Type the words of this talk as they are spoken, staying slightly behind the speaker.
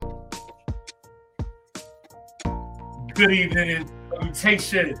Good evening and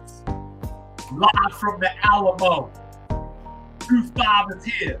salutations. Live from the Alamo. 2-5 is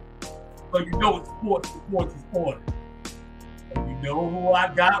here. So you know it's sports is sports. And you know who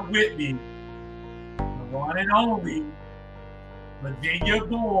I got with me. The one and only, Virginia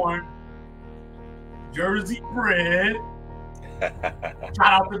born, Jersey bred. Shout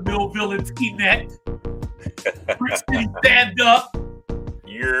out to Millville and T-Net. Brick City stand up.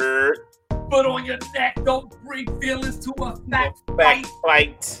 You're Foot on your neck. Don't bring feelings to a fact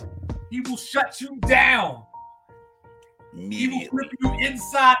fight. He will shut you down. He will flip you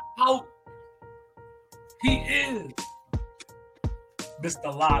inside out. He is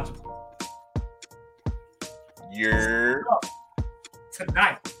Mr. Logical. You're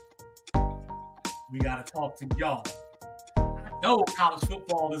tonight. We gotta talk to y'all. I know college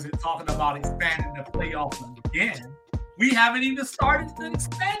football isn't talking about expanding the playoffs again. We haven't even started the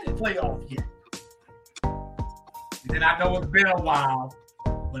expanded playoff yet. And I know it's been a while,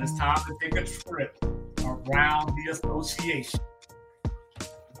 but it's time to take a trip around the association.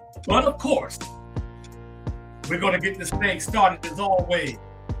 But of course, we're going to get this thing started as always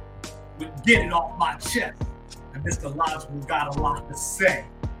with Get It Off My Chest. And Mr. Logical got a lot to say.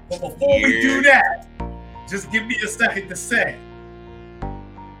 But before we do that, just give me a second to say,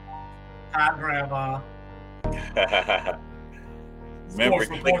 hi, Grandma. Remember,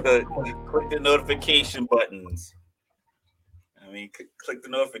 click the notification buttons. Click the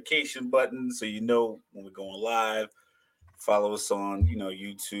notification button so you know when we're going live. Follow us on,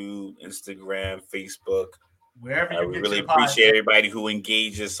 YouTube, Instagram, Facebook. Wherever you we get really your appreciate podcast. everybody who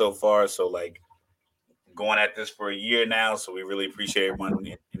engages so far. So, going at this for a year now, so we really appreciate everyone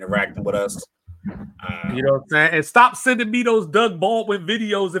interacting with us. You know what I'm saying? And stop sending me those Doug Baldwin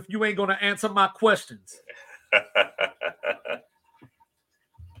videos if you ain't going to answer my questions.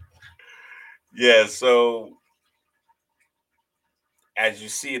 Yeah, so as you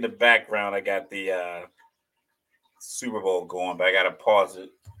see in the background, I got the Super Bowl going, but I got to pause it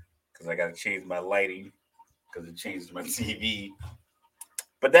because I got to change my lighting because it changes my TV.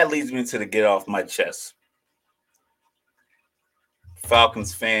 But that leads me to the Get Off My Chest.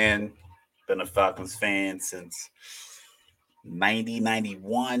 Falcons fan, been a Falcons fan since 90,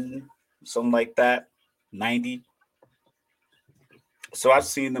 91, something like that, 90. So I've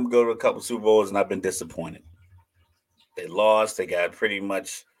seen them go to a couple Super Bowls and I've been disappointed. They lost. They got pretty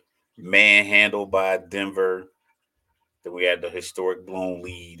much manhandled by Denver. Then we had the historic blown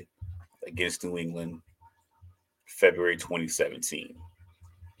lead against New England, February 2017.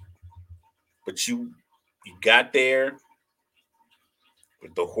 But you got there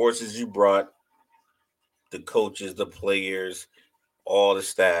with the horses you brought, the coaches, the players, all the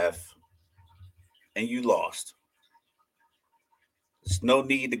staff, and you lost. There's no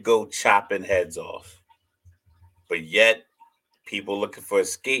need to go chopping heads off. But yet, people looking for a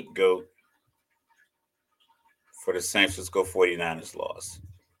scapegoat for the San Francisco 49ers loss.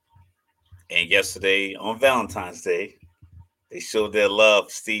 And yesterday, on Valentine's Day, they showed their love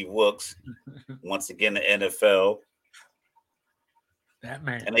to Steve Wilkes. Once again, the NFL. That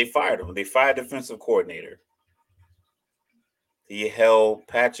man. And they fired him. They fired defensive coordinator. He held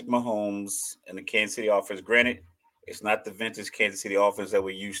Patrick Mahomes and the Kansas City offense. Granted, it's not the vintage Kansas City offense that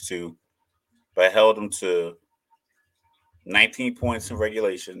we're used to, but held them to 19 points in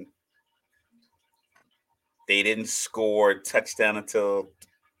regulation. They didn't score a touchdown until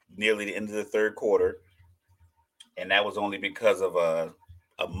nearly the end of the third quarter. And that was only because of a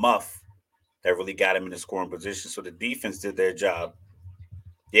muff that really got him in the scoring position. So the defense did their job.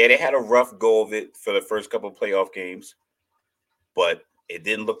 Yeah, they had a rough go of it for the first couple of playoff games, but it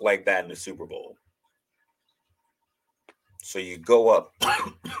didn't look like that in the Super Bowl. So you go up,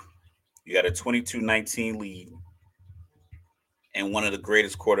 you got a 22-19 lead, and one of the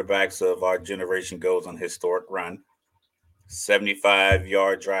greatest quarterbacks of our generation goes on a historic run.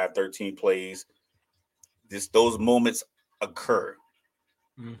 75-yard drive, 13 plays. Those moments occur.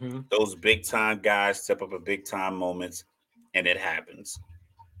 Mm-hmm. Those big-time guys step up at big-time moments, and it happens.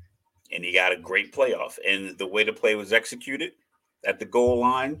 And he got a great playoff. And the way the play was executed at the goal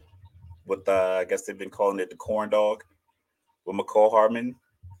line with, I guess they've been calling it the corn dog, with McCall Hardman,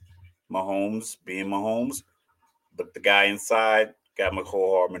 Mahomes being Mahomes, but the guy inside got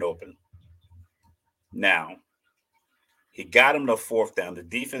McCall Hardman open. Now, he got him to fourth down. The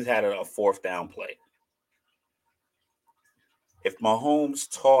defense had a fourth down play. If Mahomes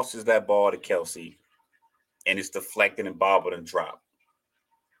tosses that ball to Kelsey and it's deflected and bobbled and dropped,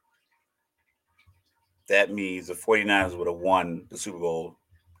 that means the 49ers would have won the Super Bowl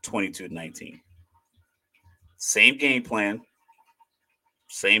 22-19. Same game plan,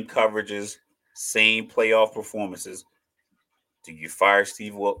 same coverages, same playoff performances, Do you fire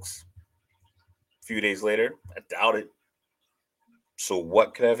Steve Wilkes a few days later? I doubt it. So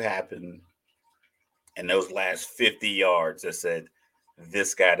what could have happened in those last 50 yards that said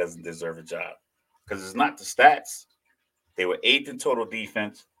this guy doesn't deserve a job? Because it's not the stats. They were eighth in total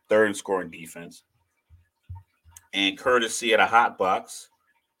defense, third in scoring defense. And courtesy of the hot box,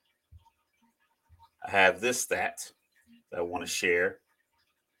 I have this stat that I want to share.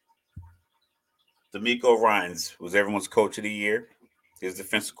 D'Amico Ryans was everyone's coach of the year. His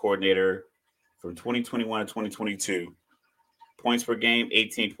defensive coordinator from 2021 to 2022. Points per game,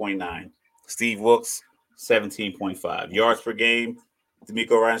 18.9. Steve Wilkes, 17.5. Yards per game,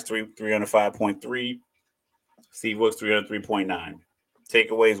 D'Amico Ryans, 305.3. Steve Wilkes, 303.9.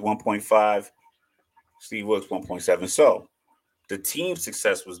 Takeaways, 1.5. Steve Wilkes, 1.7. So the team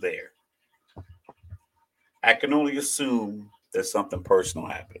success was there. I can only assume that something personal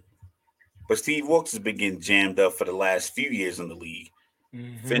happened. But Steve Wilkes has been getting jammed up for the last few years in the league.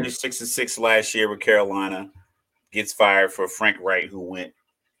 Mm-hmm. Finished 6-6 last year with Carolina. Gets fired for Frank Wright, who went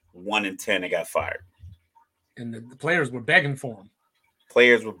 1-10 and got fired. And the players were begging for him.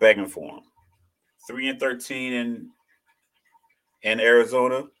 Players were begging for him. 3-13 in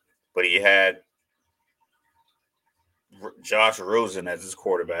Arizona, but he had Josh Rosen as his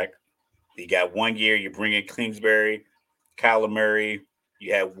quarterback. He got 1 year. You bring in Kingsbury, Kyler Murray.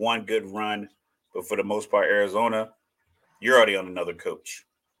 You had one good run, but for the most part, Arizona, you're already on another coach.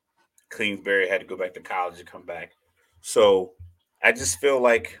 Kingsbury had to go back to college and come back. So I just feel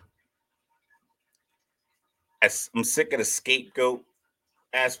like I'm sick of the scapegoat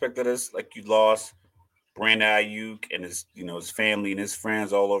aspect of this. Like, you lost Brandon Ayuk and his family and his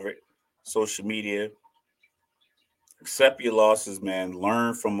friends all over social media. Accept your losses, man.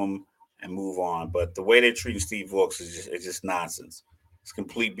 Learn from them and move on. But the way they're treating Steve Wilkes is just nonsense. It's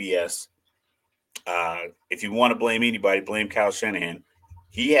complete BS. If you want to blame anybody, blame Kyle Shanahan.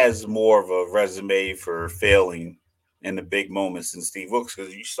 He has more of a resume for failing in the big moments than Steve Wilkes,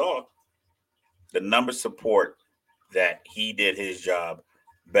 because you saw the numbers support that he did his job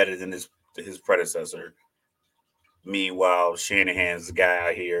better than his predecessor. Meanwhile, Shanahan's the guy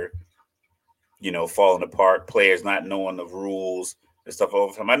out here, falling apart, players not knowing the rules and stuff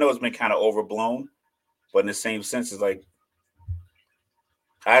over time. I know it's been kind of overblown, but in the same sense, it's like,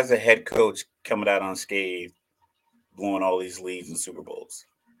 how's a head coach coming out unscathed, blowing all these leads and Super Bowls?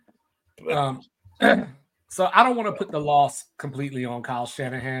 So I don't want to put the loss completely on Kyle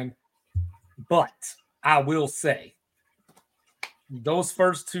Shanahan, but I will say those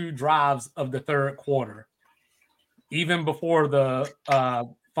first 2 drives of the third quarter, even before the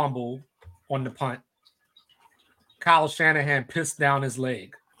fumble on the punt, Kyle Shanahan pissed down his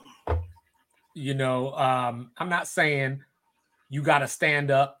leg. I'm not saying you got to stand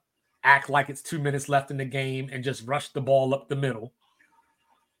up, act like it's 2 minutes left in the game, and just rush the ball up the middle.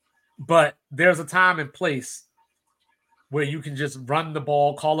 But there's a time and place where you can just run the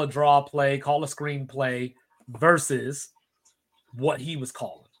ball, call a draw play, call a screen play, versus what he was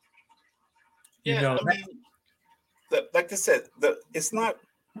calling. Like I said, it's not.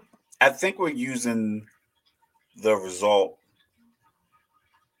 I think we're using the result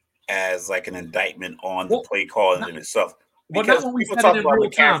as like an indictment on the play calling in itself. Because people talk about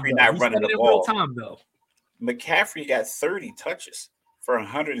McCaffrey not running the ball. McCaffrey got 30 touches for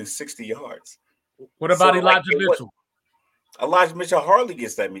 160 yards. What about Elijah Mitchell? Elijah Mitchell hardly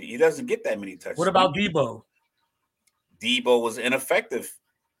gets that many. He doesn't get that many touches. What about Debo? Debo was ineffective.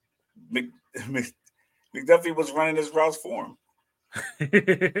 McDuffie was running his routes for him.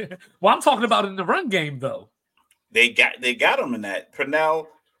 Well, I'm talking about in the run game, though. They got him in that. Purnell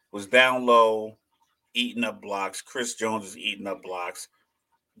was down low, eating up blocks. Chris Jones was eating up blocks.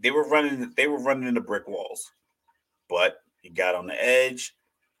 They were running into brick walls, but he got on the edge.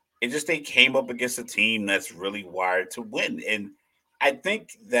 They came up against a team that's really wired to win, and I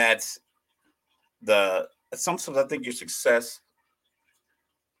think that's sometimes I think your success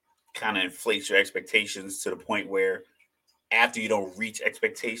kind of inflates your expectations to the point where after you don't reach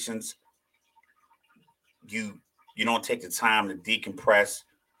expectations, you don't take the time to decompress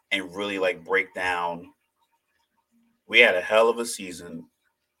and really like break down. We had a hell of a season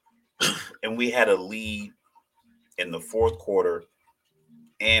and we had a lead in the fourth quarter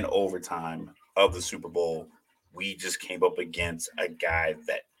and overtime of the Super Bowl. We just came up against a guy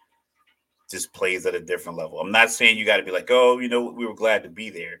that just plays at a different level. I'm not saying you got to be like, oh, we were glad to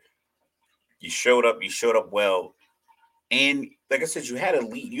be there. You showed up well. And like I said, you had a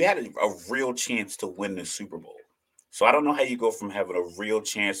lead. You had a real chance to win the Super Bowl. So I don't know how you go from having a real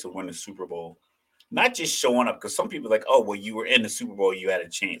chance to win the Super Bowl, not just showing up, because some people are like, oh, well, you were in the Super Bowl, you had a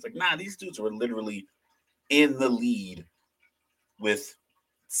chance. Like, nah, these dudes were literally in the lead with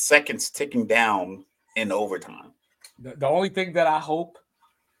seconds ticking down in overtime. The only thing that I hope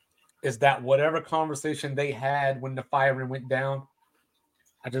is that whatever conversation they had when the firing went down,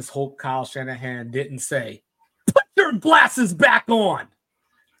 I just hope Kyle Shanahan didn't say, "Put your glasses back on."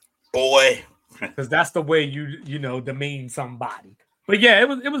 Boy. Because that's the way you demean somebody. But yeah,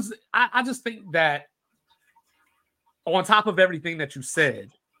 it was. I just think that on top of everything that you said,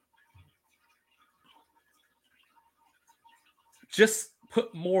 just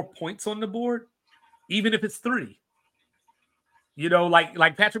put more points on the board, even if it's 3.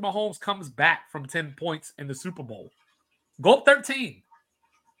 Like Patrick Mahomes comes back from 10 points in the Super Bowl. Go up 13.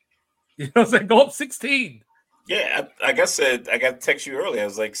 You know what I'm saying? Go up 16. Yeah, like I said, I got to text you earlier. I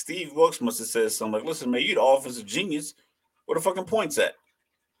was like, Steve Wilkes must have said something like, listen, man, you the offensive genius. Where the fucking points at?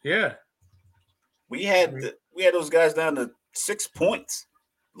 Yeah. We had those guys down to 6 points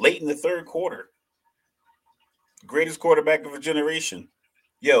late in the third quarter. Greatest quarterback of a generation.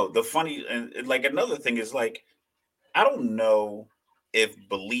 Yo, the funny and like another thing is like, I don't know if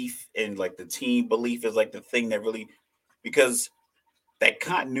belief in like the team belief is like the thing that really, because that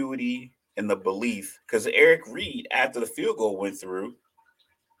continuity and the belief, because Eric Reed, after the field goal went through,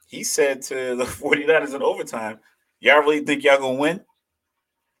 he said to the 49ers in overtime, y'all really think y'all gonna win?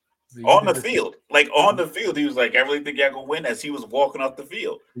 On the field. Like on the field, he was like, I really think y'all gonna win, as he was walking off the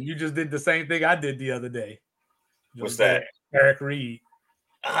field. You just did the same thing I did the other day. What's that? Eric Reed.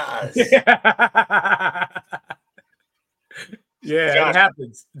 Yeah, it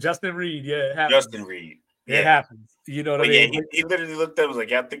happens. Justin Reed, yeah, it happens. Justin Reed. It happens. You know what I mean? Yeah, he literally looked at it and was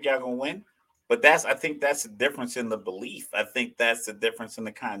like, y'all think y'all gonna win? But I think that's the difference in the belief. I think that's the difference in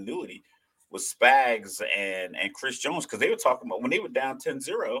the continuity with Spags and Chris Jones, because they were talking about when they were down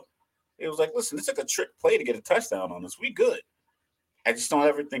 10-0, it was like, listen, this is like a trick play to get a touchdown on us. We good. I just don't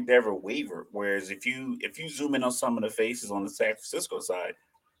ever think they ever waver. Whereas if you zoom in on some of the faces on the San Francisco side,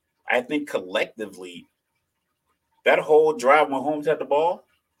 I think collectively that whole drive when Holmes had the ball,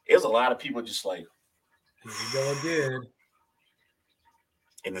 it was a lot of people just like, here we go again.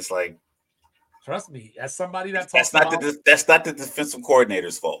 And it's like, trust me, as somebody that that's not the defensive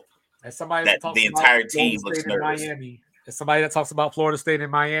coordinator's fault. As somebody that talks the about entire team looks nervous. Miami, as somebody that talks about Florida State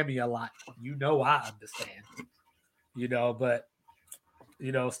and Miami a lot, I understand. But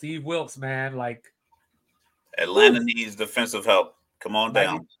Steve Wilkes, man, like Atlanta needs defensive help. Come on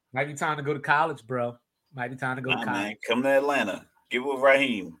down. Might be time to go to college, bro. Might be time to go to college. Man, come to Atlanta. Get with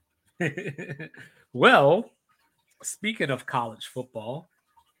Raheem. Well, speaking of college football,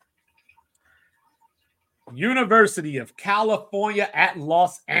 University of California at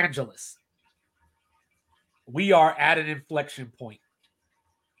Los Angeles. We are at an inflection point.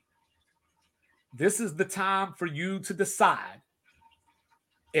 This is the time for you to decide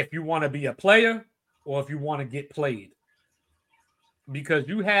if you want to be a player or if you want to get played. Because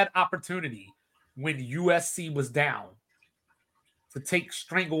you had opportunity when USC was down to take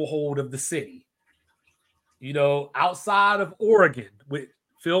stranglehold of the city. Outside of Oregon with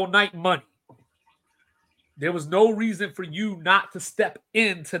Phil Knight money, there was no reason for you not to step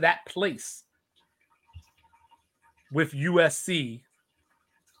into that place with USC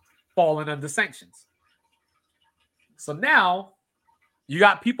falling under sanctions. So now you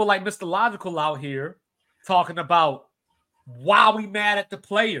got people like Mr. Logical out here talking about why we mad at the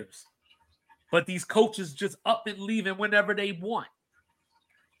players, but these coaches just up and leaving whenever they want.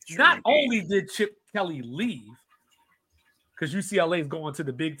 Not only did Chip Kelly leave, because UCLA is going to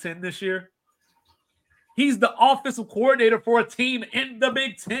the Big Ten this year, he's the offensive coordinator for a team in the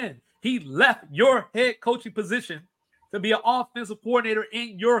Big Ten. He left your head coaching position to be an offensive coordinator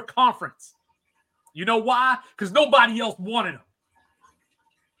in your conference. You know why? Because nobody else wanted him.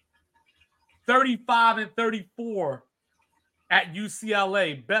 35-34 at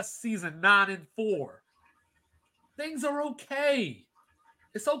UCLA. Best season, 9-4. Things are okay.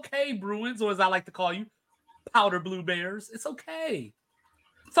 It's okay, Bruins, or as I like to call you, Powder Blue Bears. It's okay.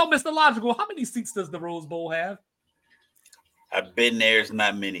 So, Mr. Logical, how many seats does the Rose Bowl have? I've been there. It's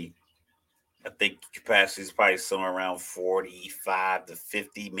not many. I think capacity is probably somewhere around 45 to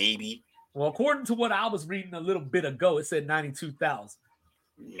 50, maybe. Well, according to what I was reading a little bit ago, it said 92,000.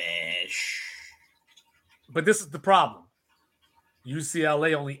 Man. But this is the problem.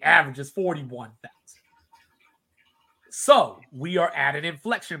 UCLA only averages 41,000. So we are at an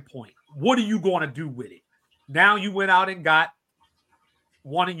inflection point. What are you going to do with it? Now you went out and got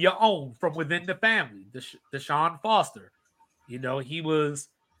one of your own from within the family, Deshaun Foster. He was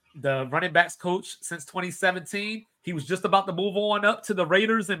the running backs coach since 2017. He was just about to move on up to the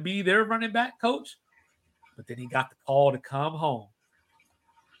Raiders and be their running back coach. But then he got the call to come home.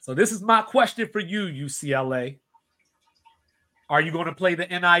 So this is my question for you, UCLA. Are you going to play the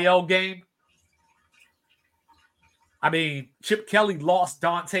NIL game? I mean, Chip Kelly lost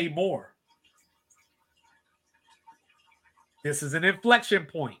Dante Moore. This is an inflection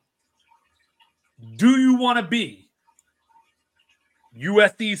point. Do you want to be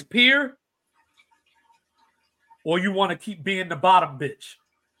USC's peer, or you want to keep being the bottom bitch?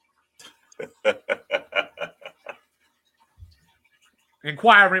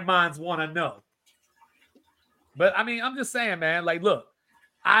 Inquiring minds want to know. But I mean, I'm just saying, man, like, look,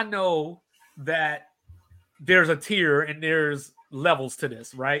 I know that there's a tier and there's levels to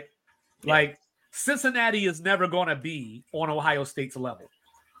this, right? Yeah. Like, Cincinnati is never going to be on Ohio State's level.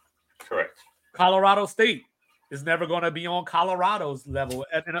 Correct. Colorado State is never going to be on Colorado's level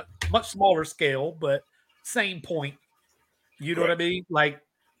at a much smaller scale, but same point. You know what I mean? Like,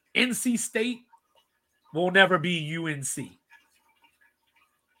 NC State will never be UNC.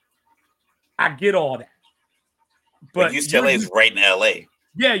 I get all that. But UCLA is right in LA.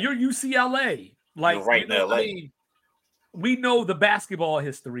 Yeah, you're UCLA. Like, you're right in LA. I mean, we know the basketball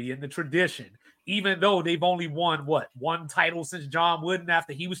history and the tradition, even though they've only won, one title since John Wooden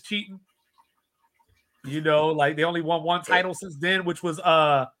after he was cheating? You know, like, they only won one title since then, which was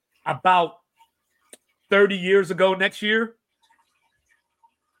about 30 years ago next year.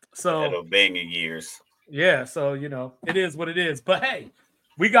 So, banging years. Yeah, so, you know, it is what it is. But, hey,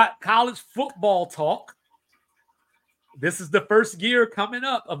 we got college football talk. This is the first year coming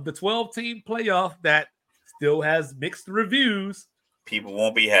up of the 12-team playoff that still has mixed reviews. People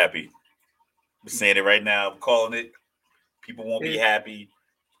won't be happy. I'm saying it right now. I'm calling it. People won't be happy.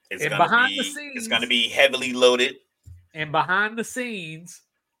 It's going to be heavily loaded. And behind the scenes,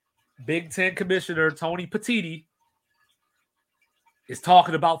 Big Ten Commissioner Tony Petitti is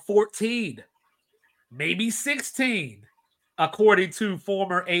talking about 14, maybe 16, according to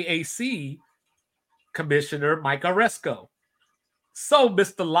former AAC Commissioner Mike Aresco. So,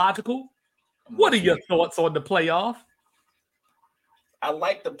 Mr. Logical, what are your thoughts on the playoff? I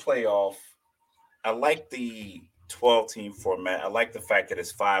like the playoff. I like the 12-team format. I like the fact that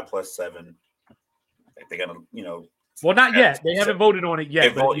it's 5+7. They're gonna, Well, not yet. They haven't voted on it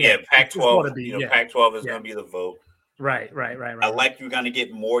yet. Pac-12. Pac-12 is gonna be the vote. Right. I like you're gonna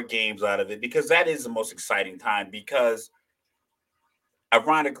get more games out of it because that is the most exciting time. Because,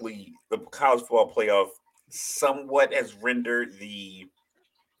 ironically, the college football playoff somewhat has rendered the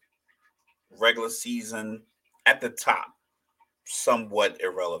regular season at the top somewhat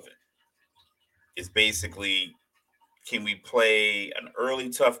irrelevant. It's basically, can we play an early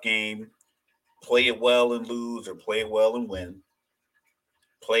tough game, play it well and lose, or play it well and win,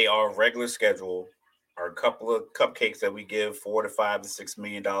 play our regular schedule, our couple of cupcakes that we give $4 to $5 to $6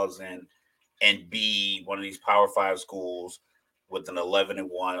 million in, and be one of these Power 5 schools with an 11-1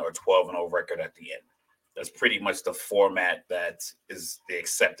 or 12-0 record at the end. That's pretty much the format that is the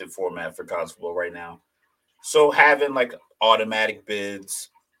accepted format for college football right now. So having like automatic bids,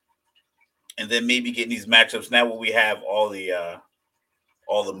 and then maybe getting these matchups now, where we have all the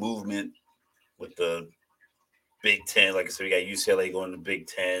movement with the Big Ten. Like I said, we got UCLA going to the Big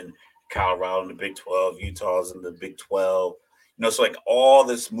Ten, Colorado in the Big 12, Utah's in the Big 12. So like all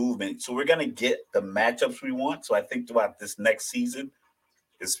this movement. So we're gonna get the matchups we want. So I think throughout this next season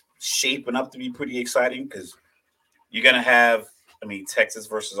is shaping up to be pretty exciting because you're gonna have, Texas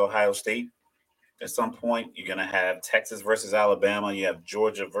versus Ohio State. At some point, you're going to have Texas versus Alabama. You have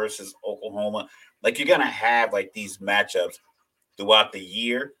Georgia versus Oklahoma. Like, you're going to have, like, these matchups throughout the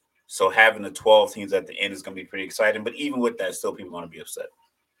year. So having the 12 teams at the end is going to be pretty exciting. But even with that, still people are going to be upset.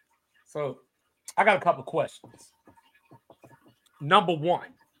 So I got a couple questions. Number one,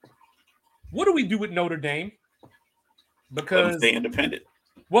 what do we do with Notre Dame? Because stay independent.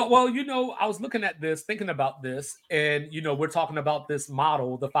 Well, I was looking at this, thinking about this, and, we're talking about this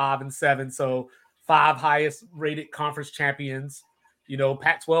model, the 5 and 7. So 5 highest rated conference champions,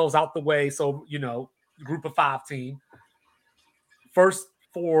 Pac-12's out the way. So, group of 5 team. First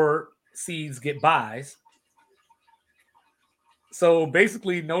 4 seeds get buys. So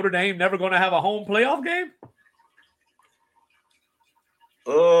basically Notre Dame never going to have a home playoff game?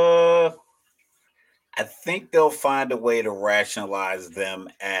 I think they'll find a way to rationalize them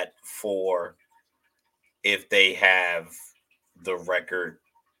at 4 if they have the record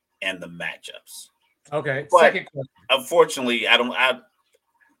and the matchups. Okay. But second question. Unfortunately, I'm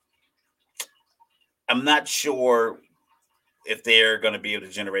not sure if they're going to be able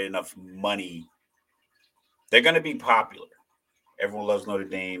to generate enough money. They're going to be popular. Everyone loves Notre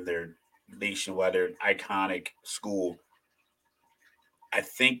Dame. They're nationwide. They're an iconic school. I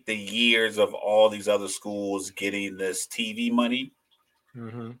think the years of all these other schools getting this TV money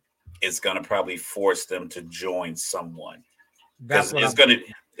is going to probably force them to join someone. Because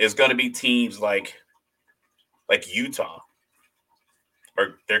it's gonna be teams like Utah,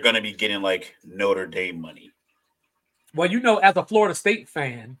 or they're gonna be getting like Notre Dame money. Well, as a Florida State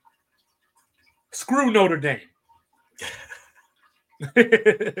fan, screw Notre Dame.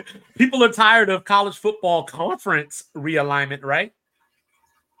 People are tired of college football conference realignment, right?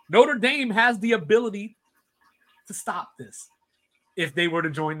 Notre Dame has the ability to stop this if they were to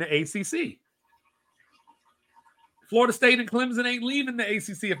join the ACC. Florida State and Clemson ain't leaving the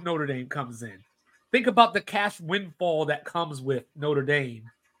ACC if Notre Dame comes in. Think about the cash windfall that comes with Notre Dame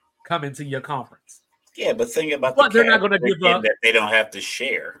coming to your conference. Yeah, but think about they're not going to give up that they don't have to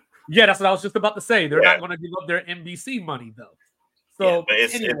share. Yeah, that's what I was just about to say. They're not going to give up their NBC money though. So, but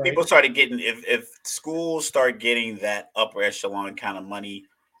if people started getting, if schools start getting that upper echelon kind of money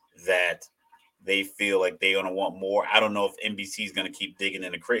that they feel like they're going to want more, I don't know if NBC is going to keep digging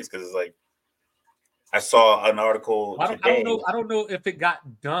in the crates, because it's like, I saw an article today. I don't know if it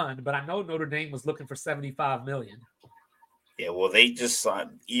got done, but I know Notre Dame was looking for $75 million. Yeah, well, they just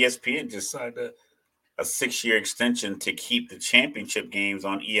signed, ESPN just signed a 6-year extension to keep the championship games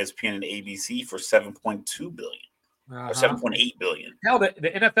on ESPN and ABC for $7.2 billion. Or $7.8 billion. Hell, the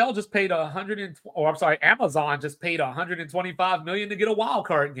NFL just paid Amazon just paid $125 million to get a wild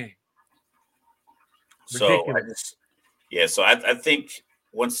card game. Ridiculous. So I think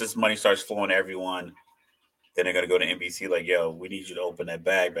once this money starts flowing to everyone, then they're gonna go to NBC like, yo, we need you to open that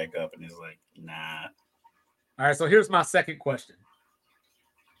bag back up, and it's like, nah. All right, so here's my second question.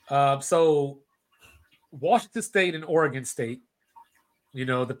 So Washington State and Oregon State,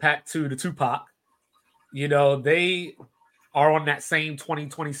 the Pac-2, the Tupac. They are on that same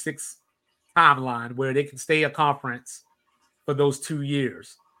 2026 timeline where they can stay a conference for those 2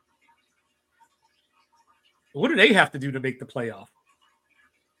 years. What do they have to do to make the playoff?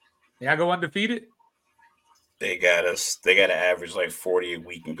 They gotta go undefeated? They gotta average like 40 a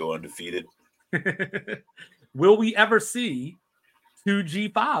week and go undefeated. Will we ever see 2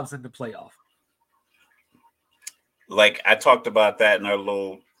 G5s in the playoff? Like I talked about that in our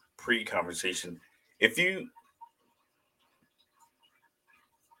little pre-conversation.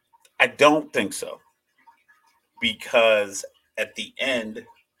 I don't think so, because at the end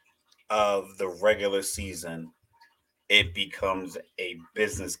of the regular season, it becomes a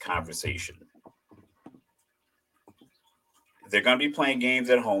business conversation. They're going to be playing games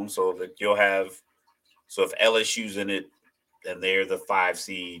at home, so that if LSU's in it and they're the 5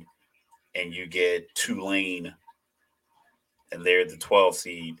 seed, and you get Tulane and they're the 12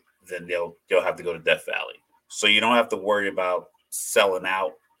 seed, then they'll have to go to Death Valley. So you don't have to worry about selling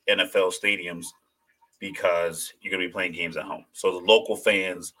out NFL stadiums because you're going to be playing games at home. So the local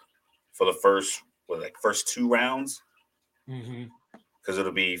fans for the first 2 rounds, because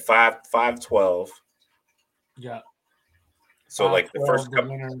it'll be 5-12. Yeah. So like the first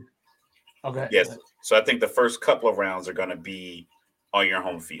couple. Okay. Yes. So I think the first couple of rounds are going to be on your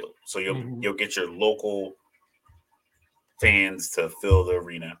home field. So you'll get your local fans to fill the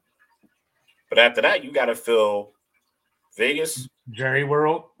arena. But after that, you got to fill Vegas, Jerry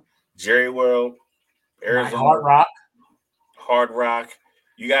World, Arizona, Hard Rock.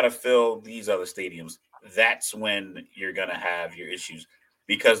 You got to fill these other stadiums. That's when you're going to have your issues,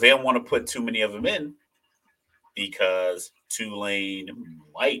 because they don't want to put too many of them in, because Tulane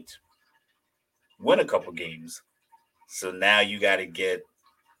might win a couple games. So now you got to get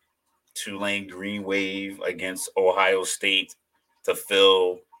Tulane Green Wave against Ohio State to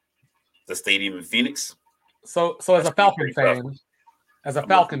fill the stadium in Phoenix. So as a Falcon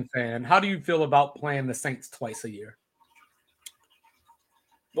fan, how do you feel about playing the Saints twice a year?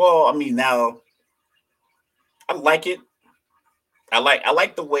 Well, I mean, now I like it. I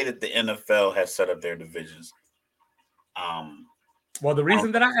like the way that the NFL has set up their divisions. Well, the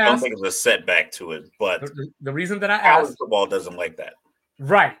reason that I asked, I don't think it's a setback to it, but the reason that I college asked, football doesn't like that.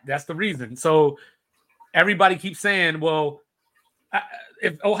 Right, that's the reason. So everybody keeps saying, well,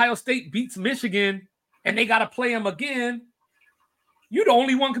 if Ohio State beats Michigan and they got to play them again, you're the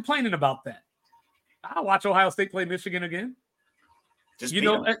only one complaining about that. I'll watch Ohio State play Michigan again. Just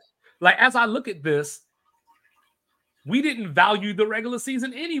like as I look at this, we didn't value the regular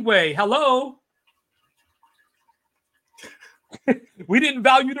season anyway. Hello. We didn't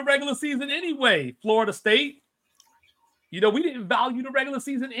value the regular season anyway. Florida State. We didn't value the regular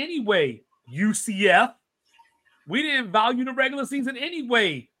season anyway. UCF. We didn't value the regular season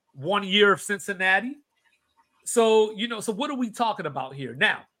anyway. 1 year of Cincinnati. So, so what are we talking about here?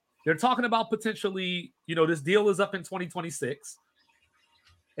 Now, they're talking about potentially, this deal is up in 2026.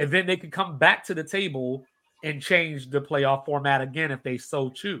 And then they could come back to the table and change the playoff format again if they so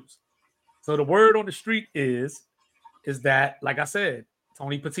choose. So the word on the street is is that, like I said,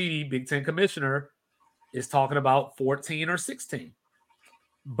 Tony Petitti, Big Ten commissioner, is talking about 14 or 16.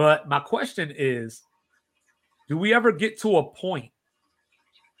 But my question is, do we ever get to a point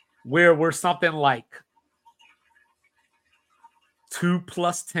where we're something like 2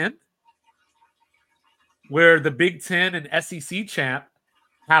 plus 10? Where the Big Ten and SEC champ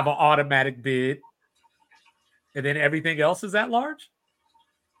have an automatic bid and then everything else is at large?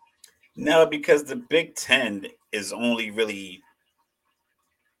 No, because the Big Ten is only really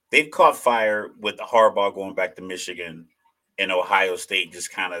they've caught fire with the Harbaugh going back to Michigan and Ohio State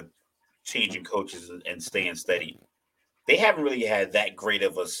just kind of changing coaches and staying steady. They haven't really had that great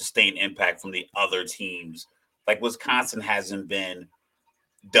of a sustained impact from the other teams. Like Wisconsin hasn't been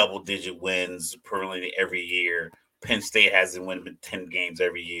double-digit wins permanently every year. Penn State hasn't won 10 games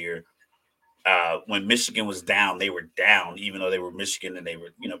every year. When Michigan was down, they were down, even though they were Michigan and they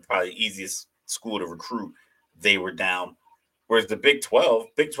were, probably the easiest school to recruit. They were down. Whereas the Big 12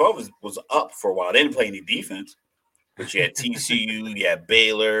 was up for a while. They didn't play any defense, but you had TCU, you had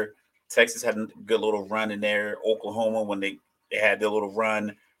Baylor. Texas had a good little run in there. Oklahoma, when they had their little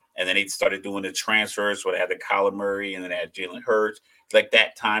run, and then they started doing the transfers. So they had the Kyler Murray, and then they had Jalen Hurts. Like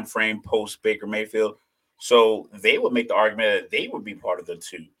that time frame post Baker Mayfield. So they would make the argument that they would be part of the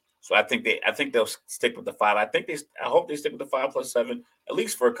 2. So I think they'll stick with the 5. I hope they stick with the 5 plus 7 at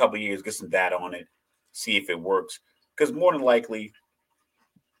least for a couple of years. Get some data on it, see if it works. Because more than likely,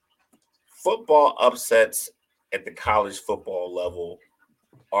 football upsets at the college football level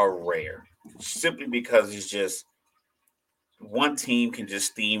are rare, simply because it's just one team can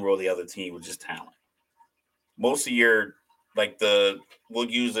just steamroll the other team with just talent. Most of your we'll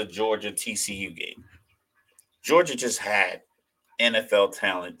use a Georgia TCU game. Georgia just had NFL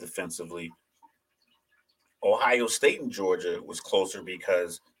talent defensively. Ohio State and Georgia was closer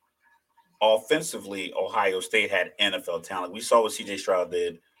because offensively, Ohio State had NFL talent. We saw what CJ Stroud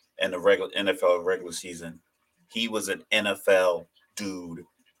did in the NFL regular season. He was an NFL dude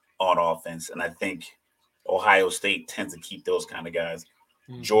on offense, and I think Ohio State tends to keep those kind of guys.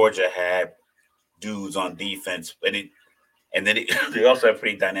 Mm-hmm. Georgia had dudes on defense, and then they also have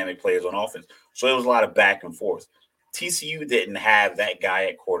pretty dynamic players on offense. So it was a lot of back and forth. TCU didn't have that guy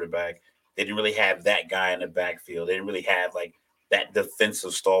at quarterback. They didn't really have that guy in the backfield. They didn't really have that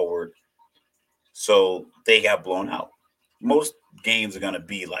defensive stalwart. So they got blown out. Most games are going to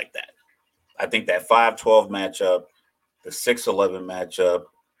be like that. I think that 5-12 matchup, the 6-11 matchup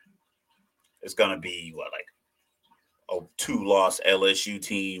is going to be a 2-loss LSU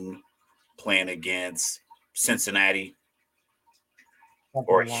team playing against Cincinnati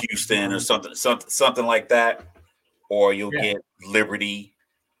or Houston or something like that. Or you'll get Liberty.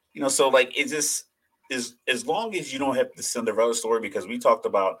 So it's just as long as you don't have the Cinderella story, because we talked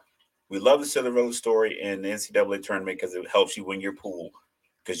about we love the Cinderella story in the NCAA tournament because it helps you win your pool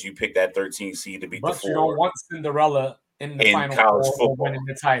because you pick that 13 seed to beat the 4. But you don't want Cinderella in the final college football. Winning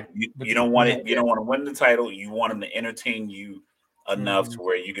the title. You don't want it. You don't want to win the title. You want them to entertain you enough to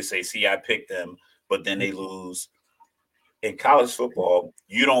where you can say, "See, I picked them," but then they lose. In college football,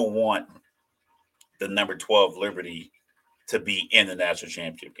 you don't want the number 12 Liberty to be in the national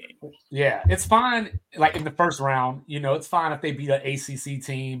championship game. Yeah, it's fine. Like in the first round, it's fine if they beat an ACC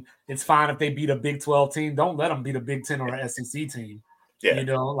team. It's fine if they beat a Big 12 team. Don't let them beat a Big 10 or an SEC team. Yeah.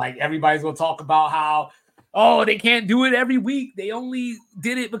 Everybody's going to talk about how, they can't do it every week. They only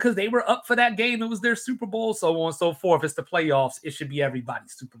did it because they were up for that game. It was their Super Bowl, so on and so forth. It's the playoffs. It should be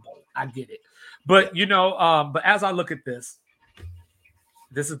everybody's Super Bowl. I get it. But, but as I look at this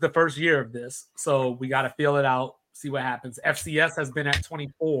is the first year of this. So we got to feel it out, see what happens. FCS has been at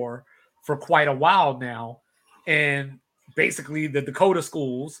 24 for quite a while now. And basically the Dakota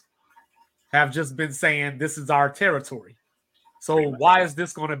schools have just been saying this is our territory. So why is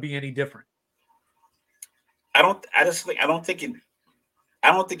this going to be any different? I don't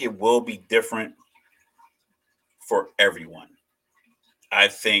think it will be different for everyone. I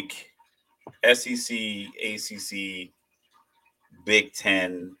think SEC, ACC, Big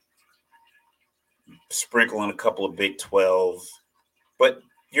 10, sprinkle in a couple of Big 12, but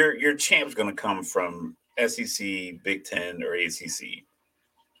your champ's going to come from SEC, Big 10, or ACC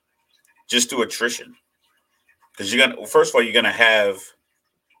just through attrition. Because first of all, you're going to have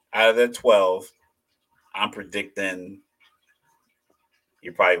out of that 12, I'm predicting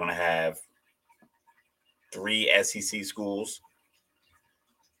you're probably going to have 3 SEC schools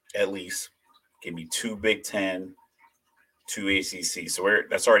at least. Give me 2 Big 10, 2 ACC. So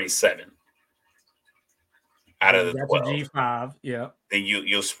that's already 7 out of the 12. A G5, yeah. Then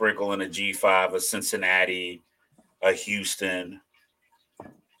you'll sprinkle in a G5, a Cincinnati, a Houston,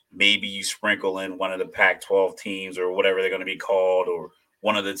 maybe you sprinkle in one of the Pac-12 teams or whatever they're going to be called, or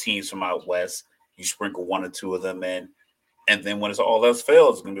one of the teams from out west. You sprinkle one or two of them in, and then when it's all else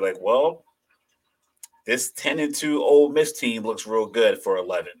fails, it's going to be like, well, this 10-2 Ole Miss team looks real good for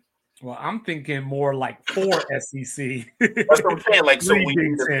 11. Well, I'm thinking more like 4 SEC. That's what I'm saying. Like, so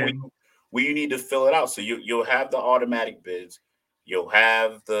Big Ten. you need to fill it out. So you'll have the automatic bids. You'll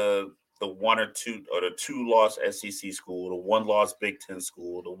have the 1 or 2 or the 2-loss SEC school, the 1-loss Big Ten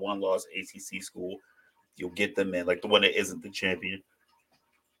school, the 1-loss ACC school. You'll get them in, like the one that isn't the champion.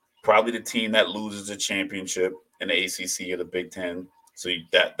 Probably the team that loses the championship in the ACC or the Big Ten. So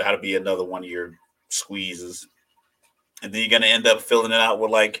that'll be another one of your squeezes. And then you're going to end up filling it out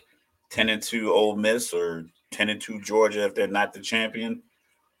with like 10-2 Ole Miss or 10-2 Georgia if they're not the champion.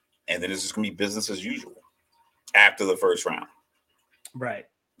 And then it's just going to be business as usual after the first round. Right.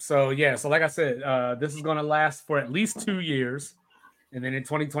 So, yeah. So, like I said, this is going to last for at least 2 years. And then in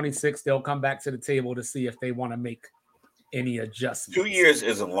 2026, they'll come back to the table to see if they want to make any adjustments. 2 years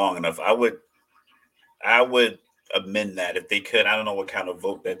isn't long enough. I would amend that if they could. I don't know what kind of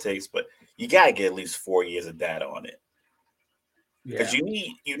vote that takes, but you got to get at least 4 years of data on it. Because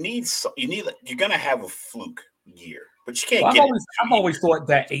you're gonna have a fluke year, but you can't get. I've always thought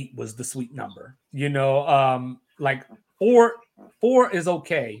that 8 was the sweet number. Like 4 is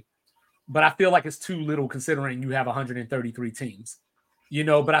okay, but I feel like it's too little considering you have 133 teams.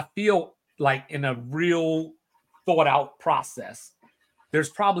 But I feel like in a real thought out process, there's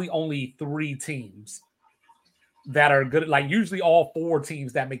probably only 3 teams that are good. Like usually all 4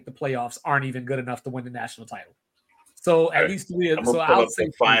 teams that make the playoffs aren't even good enough to win the national title. So at least 3. So I'll say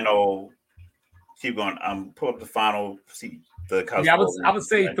the final. Keep going. Pull up the final. See the. Yeah, I would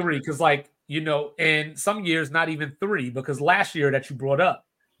say 3 because, in some years not even 3 because last year that you brought up,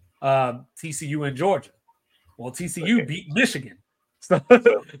 TCU and Georgia. Well, TCU beat Michigan, so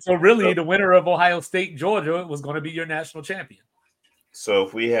really the winner of Ohio State Georgia was going to be your national champion. So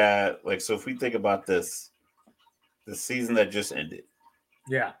if we think about this, the season that just ended,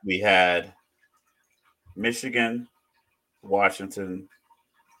 we had Michigan, Washington,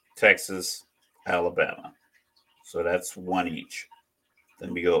 Texas, Alabama. So that's 1 each.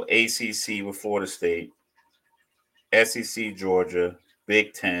 Then we go ACC with Florida State, SEC Georgia,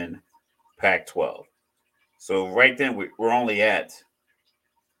 Big Ten, Pac-12. So right then we're only at.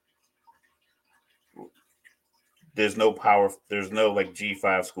 There's no like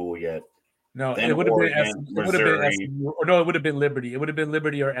G5 school yet. No, it would have been SMU, or no, it would have been Liberty. It would have been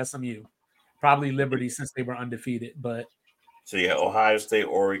Liberty or SMU. Probably Liberty since they were undefeated, but. So Ohio State,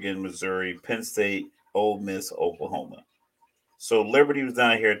 Oregon, Missouri, Penn State, Ole Miss, Oklahoma. So Liberty was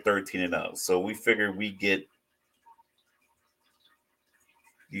down here at 13-0. So we figured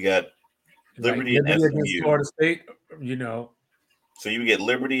you got Liberty and SMU. Against Florida State, So you would get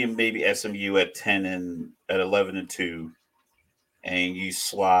Liberty and maybe SMU at 11-2, and you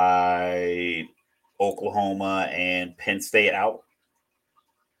slide Oklahoma and Penn State out.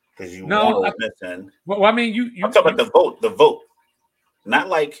 Because you want missing. Well, I mean, I'm talking about the vote, not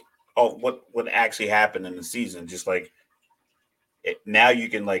like what actually happened in the season. Just like now you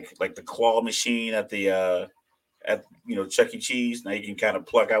can like the claw machine at the Chuck E. Cheese. Now you can kind of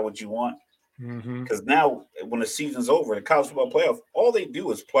pluck out what you want. Because now when the season's over, the college football playoff, all they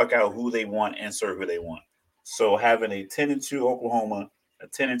do is pluck out who they want and serve who they want. So having a 10-2 Oklahoma, a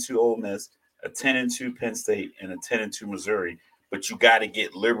 10-2 Ole Miss, a 10-2 Penn State, and a 10-2 Missouri. But you got to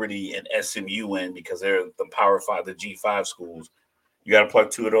get Liberty and SMU in because they're the Power 5, the G5 schools. You got to pluck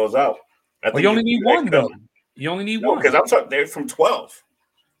 2 of those out. You only need 1, though. You only need 1. Because I'm talking, they're from 12.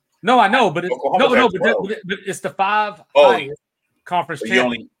 No, I know, but but it's the 5 highest conference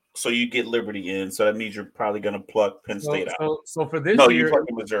champions. So you get Liberty in, so that means you're probably going to pluck Penn State out. So for this year, you're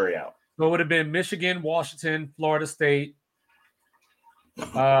plucking Missouri out. So it would have been Michigan, Washington, Florida State,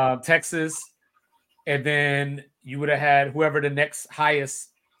 Texas, and then you would have had whoever the next highest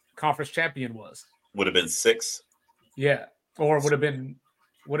conference champion was. Would have been 6. Yeah, or would have been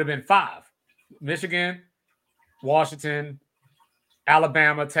 5. Michigan, Washington,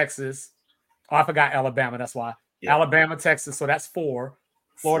 Alabama, Texas. Oh, I forgot Alabama. That's why. Yeah. Alabama, Texas. So that's 4.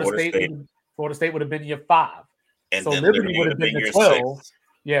 Florida State would have been your 5. And so then Liberty would have been the 12. 6.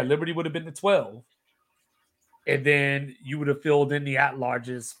 Yeah, Liberty would have been the 12. And then you would have filled in the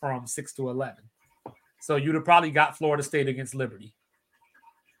at-larges from 6 to 11. So you'd have probably got Florida State against Liberty.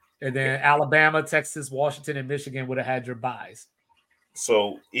 And then Alabama, Texas, Washington, and Michigan would have had your buys.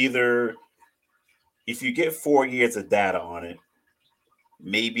 So either if you get 4 years of data on it,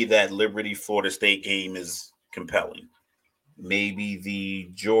 maybe that Liberty-Florida State game is compelling. Maybe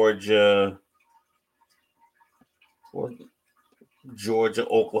the Georgia Georgia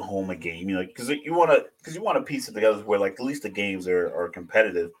Oklahoma game, because you want to piece it together where like at least the games are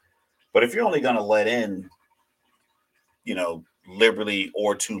competitive. But if you're only going to let in, Liberty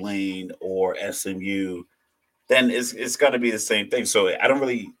or Tulane or SMU, then it's going to be the same thing. So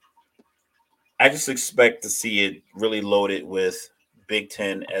I just expect to see it really loaded with Big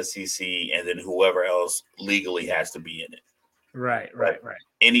Ten, SEC, and then whoever else legally has to be in it. Right.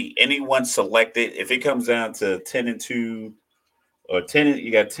 Anyone selected, if it comes down to 10-2 or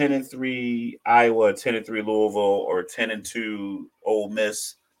you got 10-3 Iowa, 10-3 Louisville, or 10-2 Ole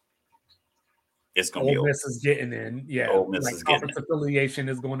Miss, it's gonna be Ole Miss is getting in. Yeah, Ole Miss is getting conference affiliation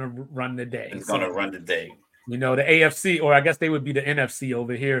is going to run the day. It's going to run the day. The AFC, or I guess they would be the NFC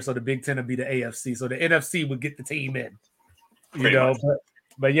over here, so the Big Ten would be the AFC. So the NFC would get the team in.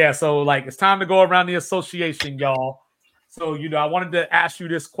 But yeah, so it's time to go around the association, y'all. So I wanted to ask you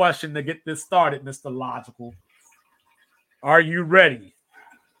this question to get this started, Mr. Logical. Are you ready?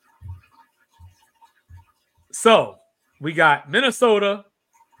 So we got Minnesota,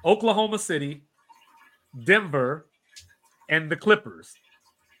 Oklahoma City, Denver, and the Clippers.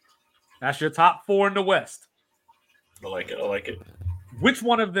 That's your top 4 in the West. I like it. Which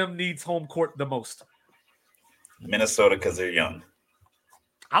one of them needs home court the most? Minnesota, because they're young.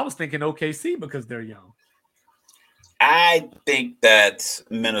 I was thinking OKC because they're young. I think that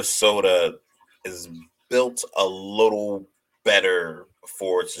Minnesota is built a little better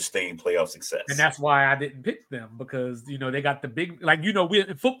for sustained playoff success. And that's why I didn't pick them, because, they got the big, we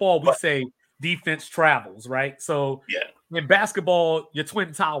in football, we say defense travels, right? So in basketball, your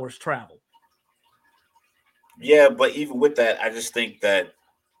Twin Towers travel. Yeah, but even with that, I just think that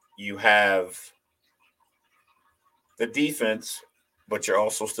you have the defense, but you're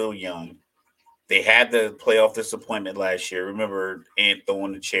also still young. They had the playoff disappointment last year. Remember Ant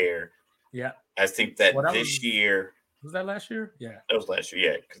throwing the chair? Yeah. I think that this year. Was that last year? Yeah. That was last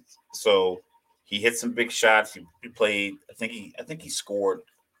year, yeah. So he hit some big shots. He played, I think he scored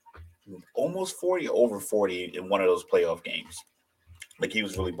almost 40, over 40 in one of those playoff games. He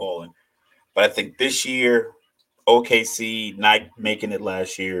was really balling. But I think this year, OKC not making it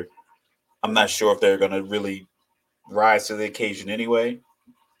last year, I'm not sure if they're going to really rise to the occasion anyway.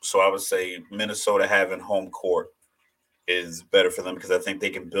 So I would say Minnesota having home court is better for them, because I think they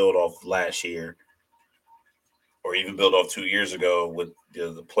can build off last year, or even build off 2 years ago with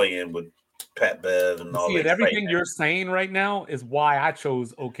the play-in with Pat Bev and all that. Everything you're saying right now is why I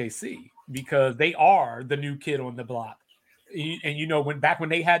chose OKC, because they are the new kid on the block. And when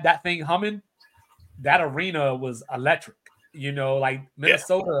they had that thing humming, that arena was electric.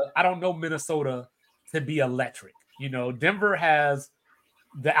 Minnesota, I don't know Minnesota to be electric. Denver has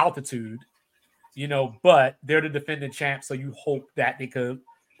the altitude, but they're the defending champs, so you hope that they could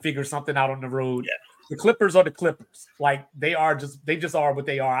figure something out on the road. Yeah. The Clippers are the Clippers. They just are what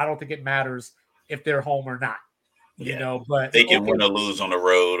they are. I don't think it matters if they're home or not. But they can win or lose on the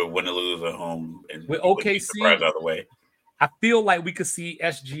road or win or lose at home. And with OKC, out the way. I feel like we could see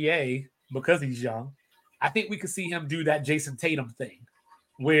SGA, because he's young. I think we could see him do that Jason Tatum thing,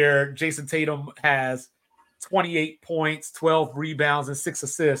 where Jason Tatum has 28 points, 12 rebounds, and 6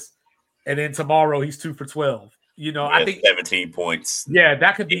 assists, and then tomorrow he's 2 for 12. I think 17 points. Yeah,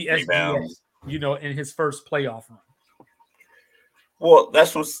 that could be SGA, in his first playoff run. Well,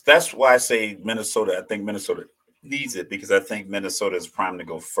 that's why I say Minnesota. I think Minnesota needs it, because I think Minnesota is primed to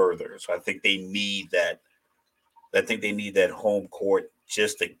go further. So I think they need that. I think they need that home court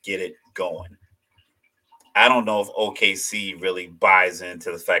just to get it going. I don't know if OKC really buys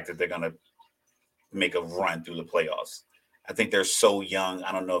into the fact that they're going to make a run through the playoffs. I think they're so young.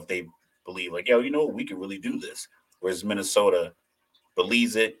 I don't know if they believe we can really do this. Whereas Minnesota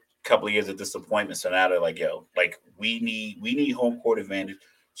believes it. A couple of years of disappointment, so now they're we need home court advantage,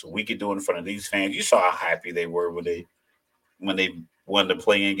 so we could do it in front of these fans. You saw how happy they were when they won the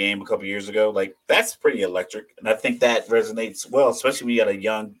play-in game a couple of years ago. That's pretty electric, and I think that resonates well, especially when you got a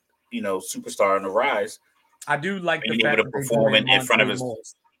young, superstar on the rise. I do like the fact able to perform in front of his.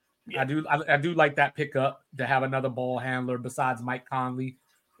 Yeah. I do like that pickup to have another ball handler besides Mike Conley,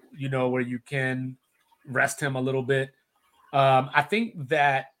 where you can rest him a little bit. I think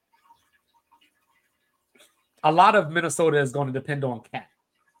that a lot of Minnesota is going to depend on Cat,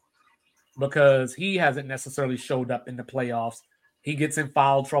 because he hasn't necessarily showed up in the playoffs. He gets in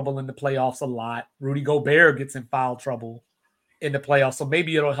foul trouble in the playoffs a lot. Rudy Gobert gets in foul trouble in the playoffs, so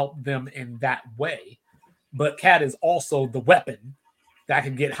maybe it'll help them in that way. But Cat is also the weapon that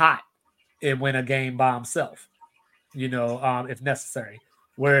can get hot and win a game by himself, if necessary.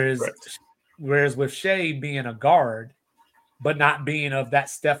 Whereas with Shea being a guard, but not being of that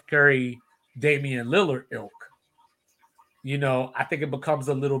Steph Curry, Damian Lillard ilk, I think it becomes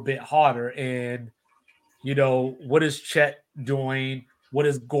a little bit harder. And, what is Chet doing? What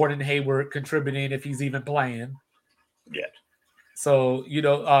is Gordon Hayward contributing if he's even playing? Yeah. So,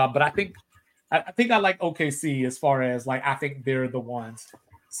 but I think I like OKC as far as like I think they're the ones.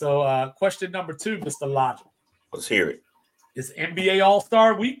 So question number 2, Mr. Logic. Let's hear it. It's NBA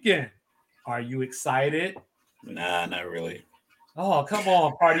All-Star Weekend. Are you excited? Nah, not really. Oh, come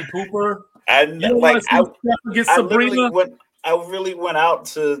on, party pooper. I Sabrina? I really went out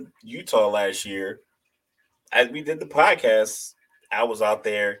to Utah last year. As we did the podcast, I was out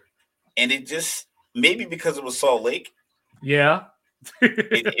there, and it just maybe because it was Salt Lake. Yeah.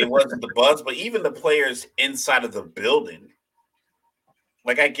 it wasn't the buzz, but even the players inside of the building,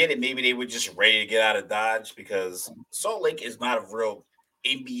 like I get it, maybe they were just ready to get out of Dodge because Salt Lake is not a real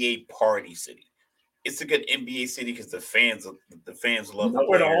NBA party city. It's a good NBA city because the fans love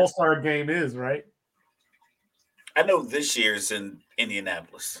where the All-Star game is, right? I know this year's in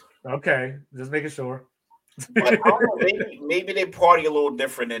Indianapolis. Okay, just making sure. But I don't know, maybe they party a little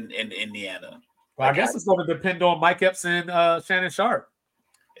different in Indiana. Well, I guess it's going to depend on Mike Epps and Shannon Sharp.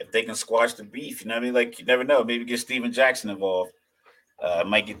 If they can squash the beef, you know what I mean? Like, you never know. Maybe get Steven Jackson involved.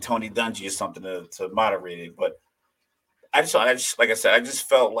 Might get Tony Dungy or something to moderate it. But I just like I said, I just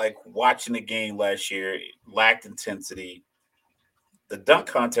felt like watching the game last year lacked intensity. The dunk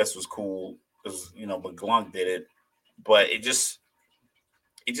contest was cool because McGlung did it, but it just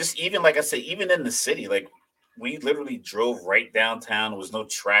even like I said, even in the city, like we literally drove right downtown. There was no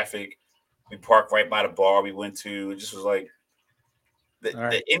traffic. We parked right by the bar we went to. It just was like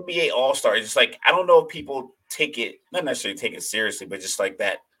the NBA All-Star is just like, I don't know if people take it, not necessarily take it seriously, but just like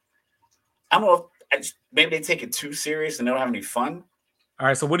that. I don't know if maybe they take it too serious and they don't have any fun. All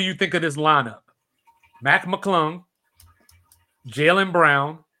right, so what do you think of this lineup? Mac McClung, Jaylen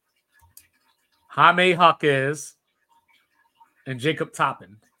Brown, Jaime Jaquez, and Jacob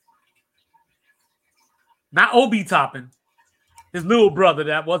Toppin. Not Obi Toppin, his little brother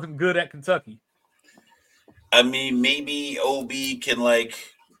that wasn't good at Kentucky. I mean, maybe Obi can like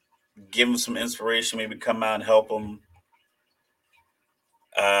give him some inspiration, maybe come out and help him.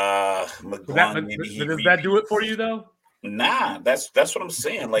 McGlung, does that do it for you though? Nah, that's what I'm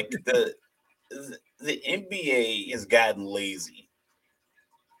saying. Like the NBA has gotten lazy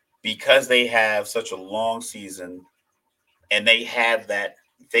because they have such a long season and they have their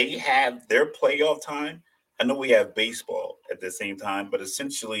playoff time. I know we have baseball at the same time, but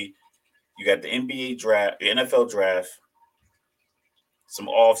essentially you got the NBA draft, the NFL draft, some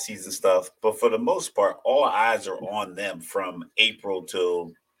off-season stuff. But for the most part, all eyes are on them from April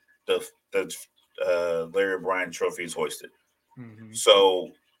till the Larry O'Brien Trophy is hoisted. Mm-hmm.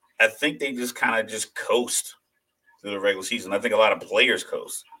 So I think they just kind of just coast through the regular season. I think a lot of players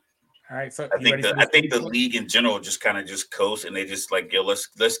coast. All right, so I think the league in general just kind of just coast, and they just like, yo,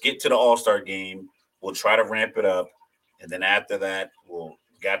 let's get to the All-Star game. We'll try to ramp it up, and then after that, we'll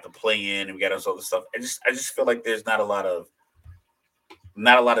got to play in, and we got this other stuff. I just feel like there's not a lot of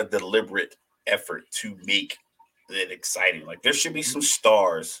deliberate effort to make it exciting. Like there should be some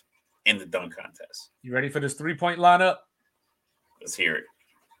stars in the dunk contest. You ready for this 3-point lineup? Let's hear it.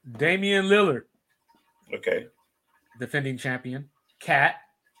 Damian Lillard. Okay. Defending champion. Cat.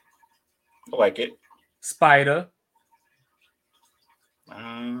 I like it. Spider. I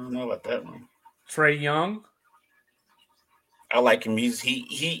don't know about that one. Trae Young. I like him.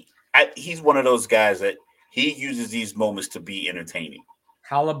 He's one of those guys that he uses these moments to be entertaining.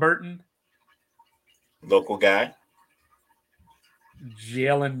 Halliburton. Local guy.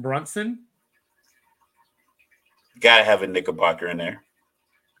 Jalen Brunson. Gotta have a Knickerbocker in there.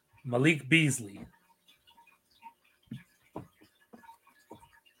 Malik Beasley.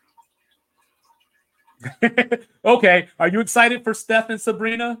 Okay. Are you excited for Steph and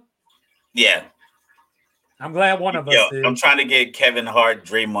Sabrina? Yeah. I'm glad one of us is. I'm trying to get Kevin Hart,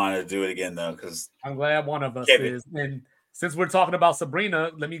 Draymond to do it again, though, because I'm glad one of us is. And since we're talking about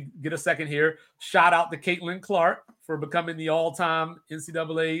Sabrina, let me get a second here. Shout out to Caitlin Clark for becoming the all-time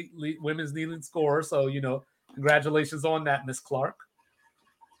NCAA women's leading scorer. So, congratulations on that, Miss Clark.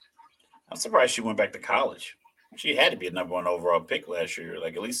 I'm surprised she went back to college. She had to be a number 1 overall pick last year,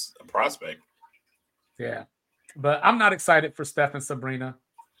 like at least a prospect. Yeah. But I'm not excited for Steph and Sabrina.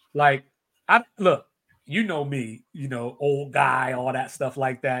 Like, look, you know me, old guy, all that stuff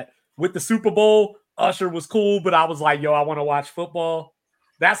like that. With the Super Bowl, Usher was cool, but I was like, yo, I want to watch football.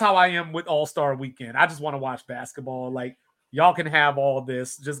 That's how I am with All-Star Weekend. I just want to watch basketball. Like, y'all can have all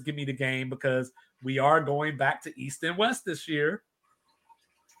this. Just give me the game because we are going back to East and West this year.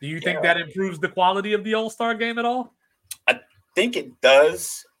 Do you think that improves the quality of the All-Star game at all? I think it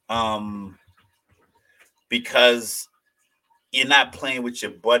does, because you're not playing with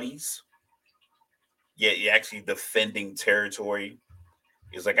your buddies. Yeah, you're actually defending territory.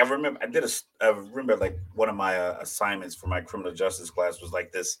 It's like I remember like one of my assignments for my criminal justice class was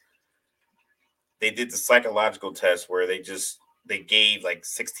like this. They did the psychological test where they gave like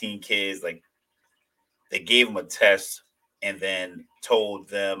 16 kids, like they gave them a test and then told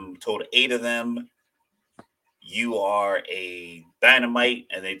 8 of them you are a dynamite,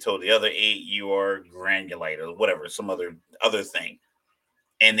 and they told the other 8 you are granulite or whatever, some other thing.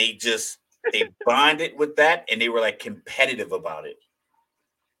 And they bonded with that, and they were like competitive about it.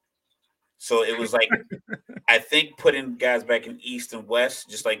 So it was like, I think putting guys back in East and West,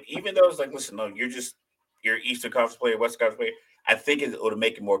 just like, even though it's like, listen, no, you're Eastern Conference player, West Conference player. I think it would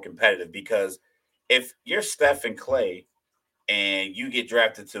make it more competitive, because if you're Steph and Clay and you get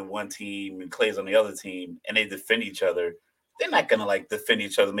drafted to one team and Clay's on the other team and they defend each other, they're not gonna like defend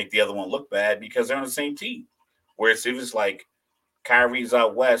each other, make the other one look bad, because they're on the same team. Whereas if it's like Kyrie's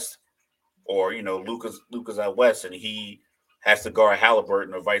out west, or Luka's out west, and he has to guard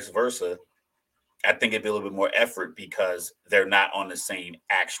Halliburton or vice versa, I think it'd be a little bit more effort because they're not on the same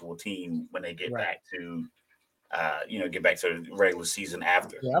actual team when they get back to the regular season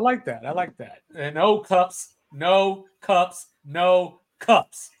after. Yeah, I like that. And no cups, no cups, no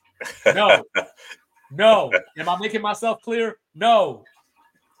cups. No. No. Am I making myself clear? No.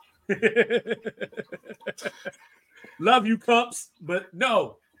 Love you, cups, but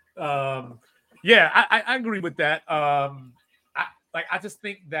no. Yeah, I agree with that. I just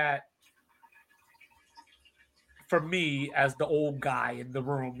think that for me, as the old guy in the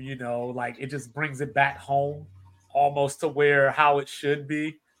room, like, it just brings it back home almost to how it should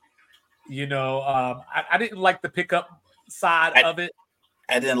be. I didn't like the pickup side of it.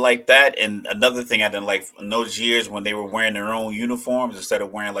 I didn't like that. And another thing I didn't like, in those years when they were wearing their own uniforms instead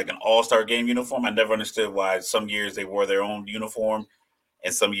of wearing like an all-star game uniform, I never understood why some years they wore their own uniform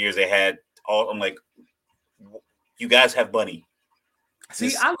and some years they had all. I'm like, you guys have money.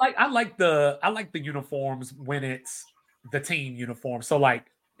 See, I like the uniforms when it's the team uniform. So like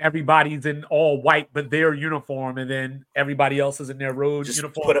everybody's in all white, but their uniform, and then everybody else is in their road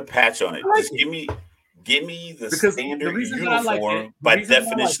uniform. Put a patch on it. Just give me the standard uniform. By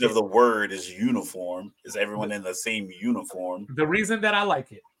definition of the word is uniform. Is everyone in the same uniform? The reason that I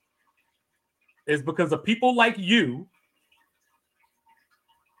like it is because of people like you.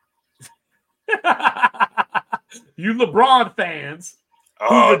 You LeBron fans.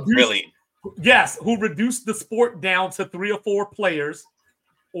 Really? Yes, who reduced the sport down to 3 or 4 players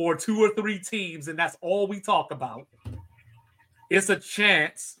or 2 or 3 teams, and that's all we talk about. It's a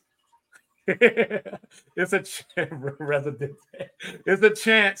chance. It's a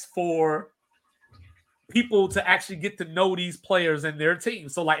chance for people to actually get to know these players and their team.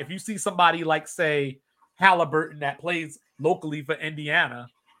 So, like, if you see somebody like, say, Halliburton that plays locally for Indiana,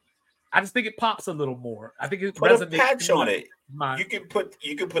 I just think it pops a little more. I think it put a patch on it. You can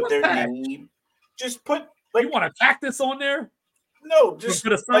put their name. Just put, like, you want a cactus on there? No, just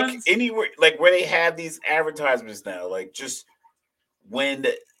like anywhere, like where they have these advertisements now. Like, just when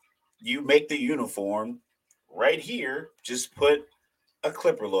you make the uniform, right here, just put a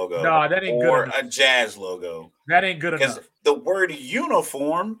Clipper logo. No, that ain't good enough. Or a Jazz logo. That ain't good enough. Because the word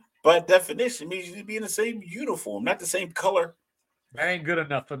uniform, by definition, means you need to be in the same uniform, not the same color. That ain't good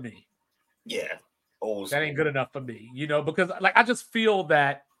enough for me. Yeah. That ain't good enough for me, because like I just feel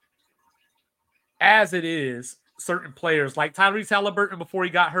that as it is, certain players like Tyrese Halliburton before he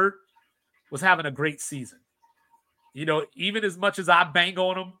got hurt was having a great season. Even as much as I bang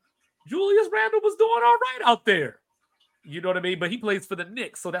on him, Julius Randle was doing all right out there. You know what I mean? But he plays for the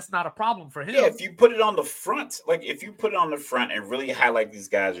Knicks, so that's not a problem for him. Yeah, if you put it on the front, and really highlight these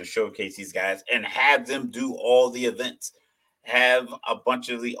guys or showcase these guys and have them do all the events. Have a bunch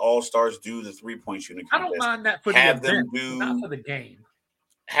of the all-stars do the 3-point shooting contest. I don't mind that for the event, not for the game.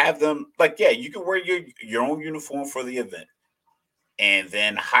 Have them, like, yeah, you can wear your own uniform for the event and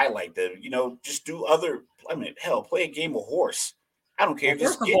then highlight them. Just do other. I mean, hell, play a game of horse. I don't care. Well,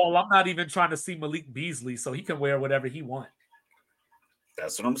 first of all, I'm not even trying to see Malik Beasley, so he can wear whatever he wants.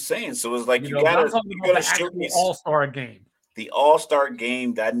 That's what I'm saying. So it's like you gotta showcase all-star game. The all-star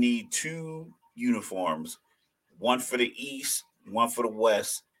game. I need 2 uniforms. One for the East, one for the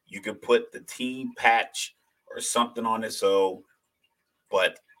West. You could put the team patch or something on it. So,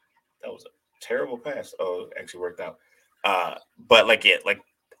 but that was a terrible pass. Oh, it actually worked out. But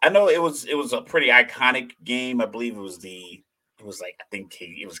I know it was a pretty iconic game. I believe it was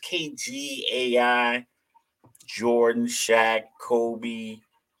KG, AI, Jordan, Shaq, Kobe.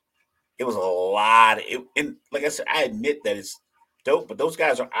 It was a lot. And like I said, I admit that it's dope, but those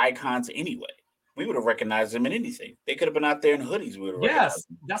guys are icons anyway. we would have recognized them in anything. They could have been out there in hoodies. We would have recognized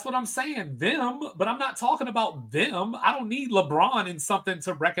them. That's what I'm saying. Them, but I'm not talking about them. I don't need LeBron in something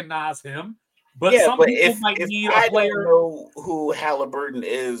to recognize him. But some people might need a player. I don't know who Halliburton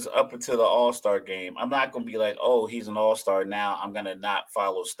is up until the All-Star game, I'm not going to be like, oh, he's an All-Star now. I'm going to not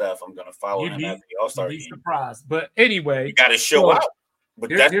follow Steph. I'm going to follow him at the All-Star game. Surprised. But anyway. You got to show out. But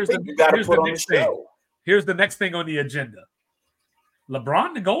that's the thing you got to put on the show. Here's the next thing on the agenda.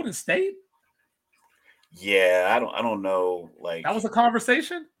 LeBron to Golden State? Yeah, I don't know. Like that was a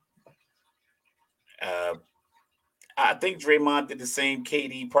conversation? I think Draymond did the same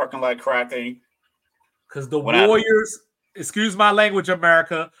KD parking lot cry thing. Because the Warriors, excuse my language,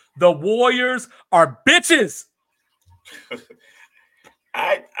 America, the Warriors are bitches.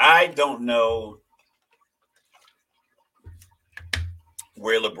 I don't know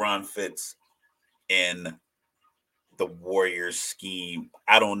where LeBron fits in the Warriors scheme.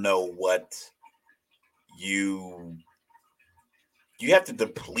 I don't know what you have to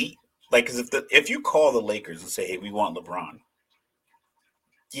deplete. Like, because if you call the Lakers and say, hey, we want LeBron,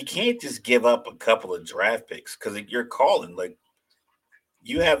 you can't just give up a couple of draft picks because you're calling. Like,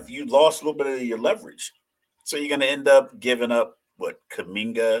 you lost a little bit of your leverage. So you're going to end up giving up,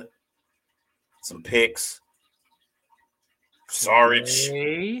 Kuminga, some picks,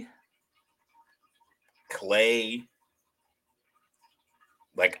 Saric, Clay.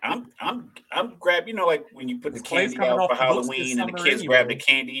 Like, I'm grabbing, like when you put the candy out for Halloween and the kids grab the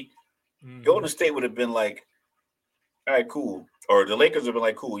candy. Golden State would have been like, all right, cool. Or the Lakers would have been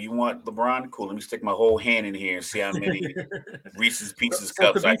like, cool, you want LeBron? Cool, let me stick my whole hand in here and see how many Reese's Pieces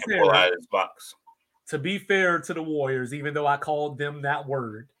cups I can pull out of this box. To be fair to the Warriors, even though I called them that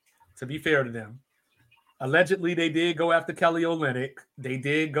word, to be fair to them, allegedly they did go after Kelly Olynyk. They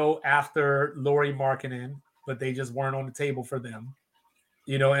did go after Lauri Markkanen, but they just weren't on the table for them.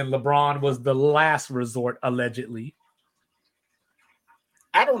 And LeBron was the last resort, allegedly.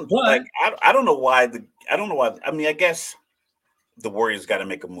 I don't know why. I mean, I guess the Warriors got to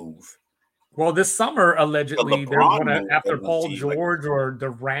make a move. Well, this summer, allegedly, they're going to after Paul George or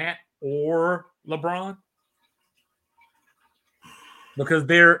Durant or LeBron. Because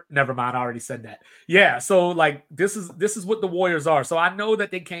never mind, I already said that. Yeah, so this is what the Warriors are. So I know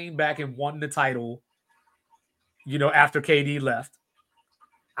that they came back and won the title, after KD left.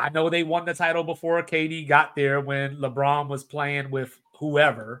 I know they won the title before KD got there when LeBron was playing with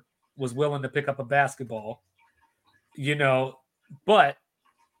whoever was willing to pick up a basketball, but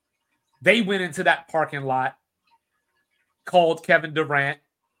they went into that parking lot, called Kevin Durant,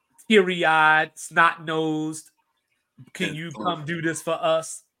 teary-eyed, snot-nosed, can you come do this for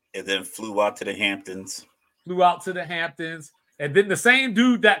us? And then flew out to the Hamptons. And then the same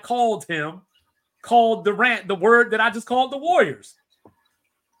dude that called him called Durant the word that I just called the Warriors.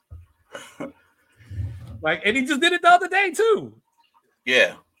 And he just did it the other day too.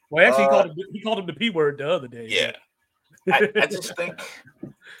 Yeah. Well, actually, he called him the P word the other day. Yeah. I just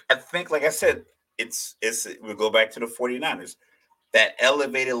think, like I said, we'll go back to the 49ers. That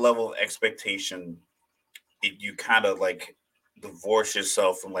elevated level of expectation, you kind of divorce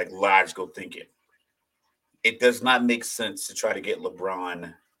yourself from logical thinking. It does not make sense to try to get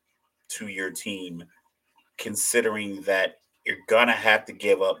LeBron to your team, considering that you're gonna have to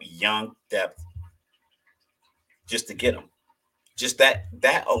give up young depth just to get him. Just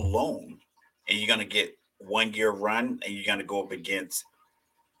that alone, and you're gonna get 1 year run, and you're gonna go up against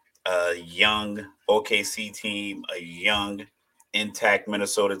a young OKC team, a young intact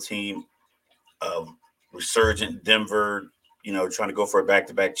Minnesota team, a resurgent Denver, trying to go for a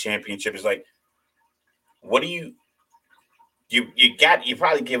back-to-back championship. It's like, what do you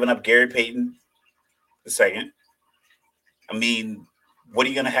probably giving up Gary Payton II. I mean, what are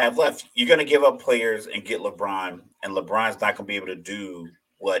you going to have left? You're going to give up players and get LeBron, and LeBron's not going to be able to do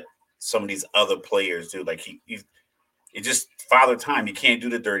what some of these other players do. It's just father time. You can't do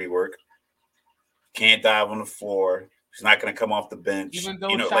the dirty work. Can't dive on the floor. He's not going to come off the bench. Even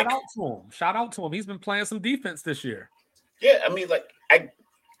though, shout out to him. He's been playing some defense this year. Yeah, I mean,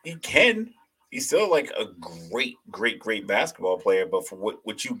 he can. He's still a great basketball player. But for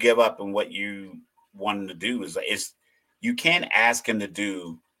what you give up and what you want him to do is you can't ask him to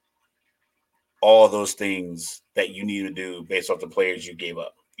do all those things that you need to do based off the players you gave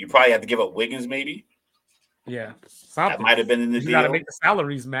up. You probably have to give up Wiggins, maybe. Yeah, something. That might have been in the deal. You got to make the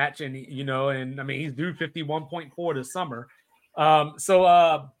salaries match, and I mean, he's due 51.4 this summer.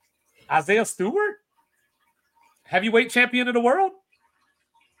 So Isaiah Stewart, heavyweight champion of the world,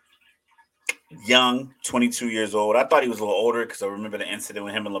 young, 22 years old. I thought he was a little older because I remember the incident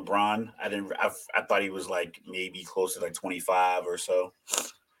with him and LeBron. I thought he was maybe close to 25 or so.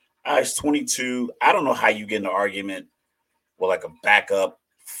 He's 22. I don't know how you get in an argument with like a backup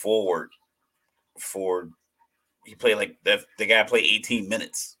forward for he played like the guy played 18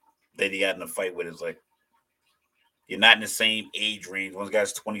 minutes that he got in a fight with. Is like you're not in the same age range. One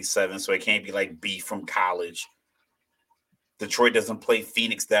guy's 27, so it can't be like B from college. Detroit doesn't play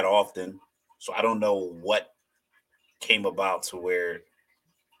Phoenix that often, so I don't know what came about to where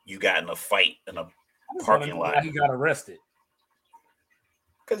you got in a fight in a parking lot. Why he got arrested?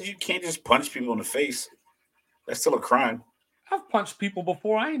 Because you can't just punch people in the face. That's still a crime. I've punched people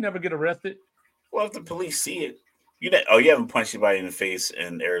before. I ain't never get arrested. Well, if the police see it, you haven't punched anybody in the face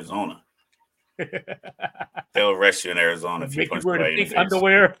in Arizona. They'll arrest you in Arizona if you punch somebody in the face.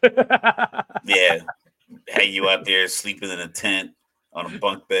 Underwear. Yeah, hang you out there sleeping in a tent on a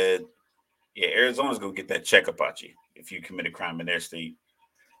bunk bed. Yeah, Arizona's gonna get that checkup at you if you commit a crime in their state.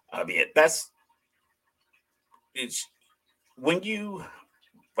 Yeah, it's when you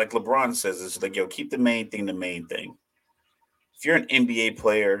like LeBron says, it's like, yo, keep the main thing the main thing. If you're an NBA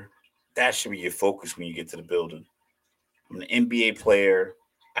player, that should be your focus when you get to the building. I'm an NBA player.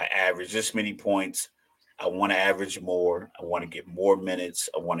 I average this many points. I want to average more. I want to get more minutes.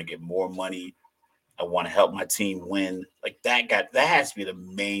 I want to get more money. I want to help my team win. Like that has to be the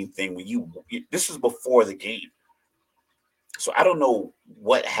main thing when you this is before the game. So I don't know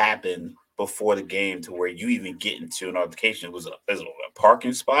what happened before the game to where you even get into an altercation. Was it a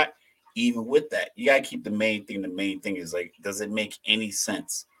parking spot? Even with that, you gotta keep the main thing. The main thing is like, does it make any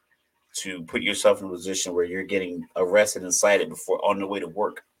sense to put yourself in a position where you're getting arrested and cited before on the way to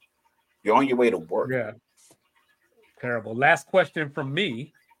work? You're on your way to work. Yeah. Terrible. Last question from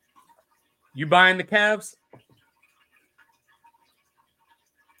me. You buying the Cavs?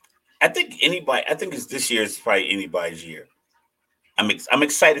 I think it's this year is probably anybody's year. I'm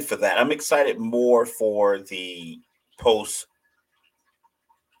excited for that. I'm excited more for the post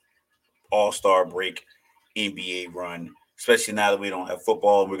All-Star break NBA run, especially now that we don't have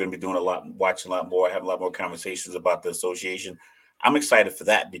football and we're going to be watching a lot more, having a lot more conversations about the association. I'm excited for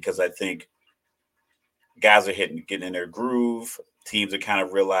that because I think guys are getting in their groove. Teams are kind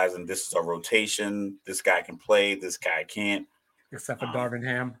of realizing this is a rotation. This guy can play. This guy can't. Except for Darvin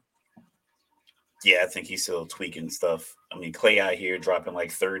Ham. Yeah, I think he's still tweaking stuff. I mean, Clay out here dropping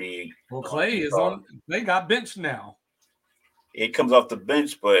like 30. Well, Clay got benched now. It comes off the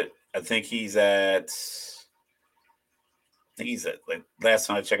bench, but I think he's at like last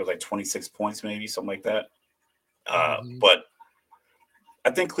time I checked, it was like 26 points, maybe something like that. But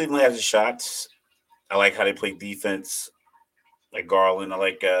I think Cleveland has a shot. I like how they play defense, like Garland. I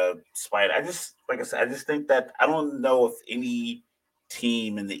like Spider. I just think that I don't know if any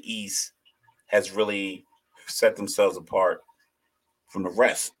team in the East has really set themselves apart from the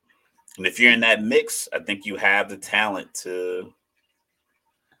rest. And if you're in that mix, I think you have the talent to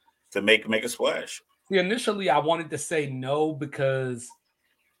make a splash. See, initially, I wanted to say no because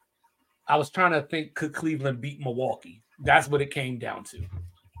I was trying to think, could Cleveland beat Milwaukee? That's what it came down to.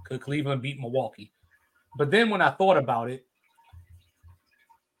 Could Cleveland beat Milwaukee? But then when I thought about it,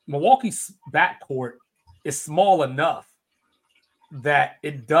 Milwaukee's backcourt is small enough that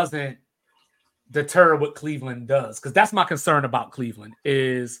it doesn't deter what Cleveland does. Because that's my concern about Cleveland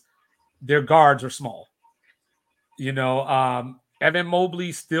is their guards are small. Evan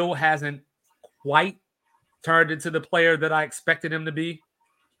Mobley still hasn't quite turned into the player that I expected him to be.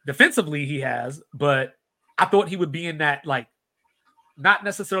 Defensively, he has, but I thought he would be in that, like, not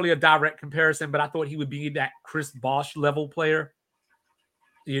necessarily a direct comparison, but I thought he would be that Chris Bosh level player,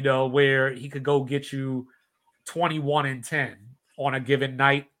 where he could go get you 21 and 10 on a given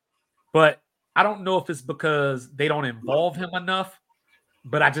night. But I don't know if it's because they don't involve him enough,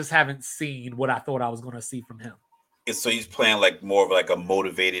 but I just haven't seen what I thought I was going to see from him. So he's playing like more of like a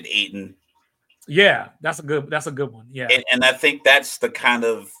motivated Ayton. Yeah, that's a good one. Yeah. And I think that's the kind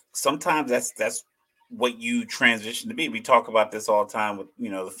of, sometimes that's what you transition to be. We talk about this all the time with,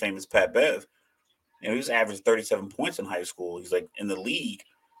 the famous Pat Bev. He was averaging 37 points in high school. He's like, in the league,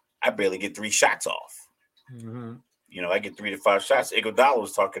 I barely get 3 shots off. Mm-hmm. I get 3 to 5 shots. Iguodala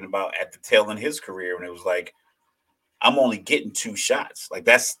was talking about at the tail end of his career when it was like, I'm only getting 2 shots. Like,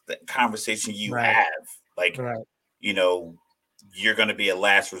 that's the conversation you have. Like, you're going to be a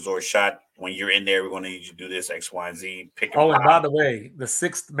last resort shot. When you're in there, we're going to need you to do this, X, Y, and Z. And by the way, The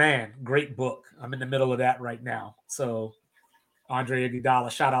Sixth Man, great book. I'm in the middle of that right now. So, Andre Iguodala,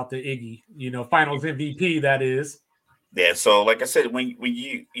 shout out to Iggy. Finals MVP, that is. Yeah, so like I said, when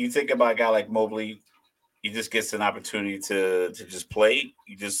you think about a guy like Mobley, he just gets an opportunity to just play.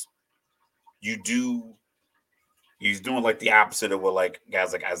 He's doing like the opposite of what like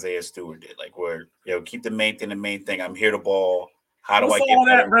guys like Isaiah Stewart did. Like where keep the main thing. I'm here to ball. How do What's I get all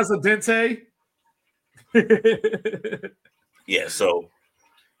better? that, Residente? Yeah, so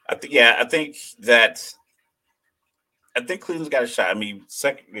I think Cleveland's got a shot. I mean,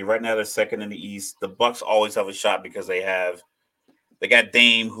 second right now they're second in the East. The Bucks always have a shot because they got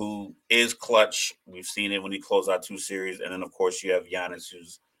Dame, who is clutch. We've seen it when he closed out 2 series, and then of course you have Giannis,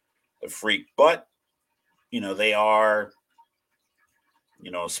 who's a freak. But they are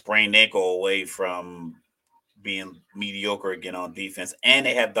a sprained ankle away from being mediocre again on defense, and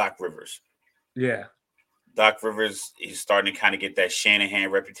they have Doc Rivers. Yeah. Doc Rivers is starting to kind of get that Shanahan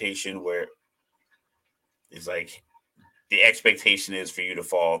reputation where it's like the expectation is for you to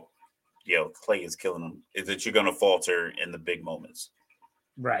fall. Clay is killing them. Is that you're going to falter in the big moments.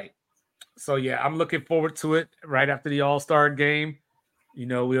 Right. So, yeah, I'm looking forward to it right after the All-Star game.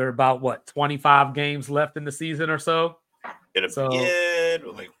 We're about, 25 games left in the season or so? We're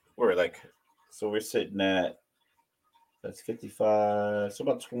sitting at, that's 55. So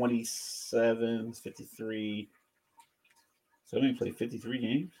about 27, 53. So they play 53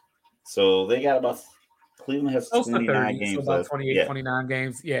 games. So they got about, Cleveland has 29 games so about left. 28, 29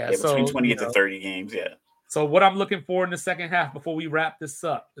 games. Yeah, between 28 to 30 games, yeah. So what I'm looking for in the second half before we wrap this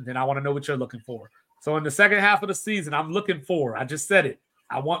up, and then I want to know what you're looking for. So in the second half of the season, I'm looking for, I just said it,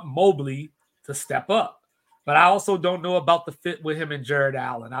 I want Mobley to step up. But I also don't know about the fit with him and Jared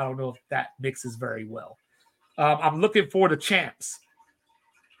Allen. I don't know if that mixes very well. I'm looking for the champs.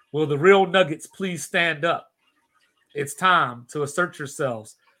 Will the real Nuggets please stand up? It's time to assert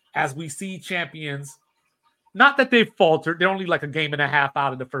yourselves as we see champions. Not that they've faltered. They're only like a game and a half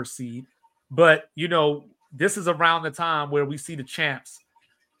out of the first seed. But, this is around the time where we see the champs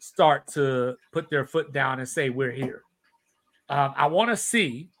start to put their foot down and say, we're here. I want to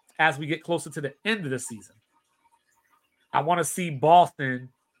see, as we get closer to the end of the season, I want to see Boston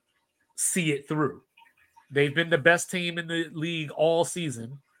see it through. They've been the best team in the league all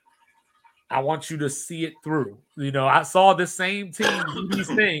season. I want you to see it through. I saw the same team do these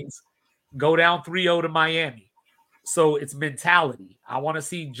things go down 3-0 to Miami. So it's mentality. I want to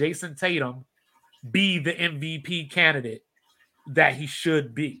see Jason Tatum be the MVP candidate that he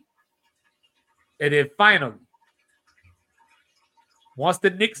should be. And then finally, once the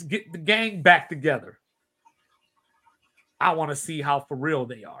Knicks get the gang back together, I want to see how for real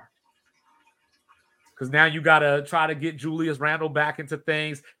they are. Because now you got to try to get Julius Randle back into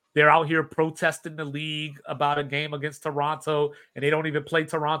things. They're out here protesting the league about a game against Toronto, and they don't even play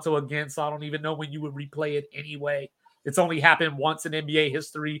Toronto again, so I don't even know when you would replay it anyway. It's only happened once in NBA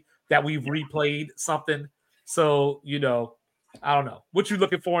history that we've replayed something. So, I don't know. What you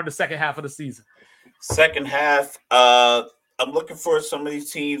looking for in the second half of the season? Second half, I'm looking for some of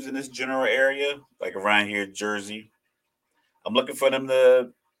these teams in this general area, like around here, Jersey. I'm looking for them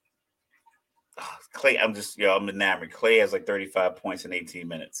to Clay. I'm enamored. Clay has like 35 points in 18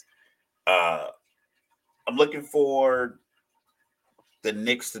 minutes. I'm looking for the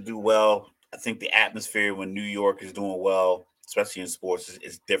Knicks to do well. I think the atmosphere when New York is doing well, especially in sports,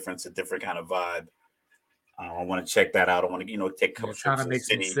 is different. It's a different kind of vibe. I want to check that out. I want to, take a couple trips to the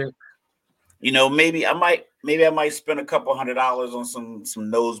city. Maybe I might spend a couple $100 on some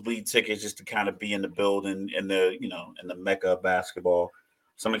nosebleed tickets just to kind of be in the building in the mecca of basketball.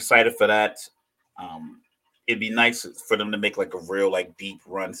 So I'm excited for that. It'd be nice for them to make like a real deep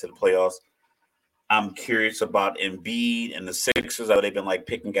run to the playoffs. I'm curious about Embiid and the Sixers. How they've been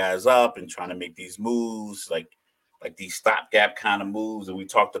picking guys up and trying to make these moves, like these stopgap kind of moves. And we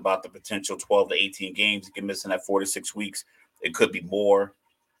talked about the potential 12 to 18 games you can miss in that 4 to 6 weeks. It could be more.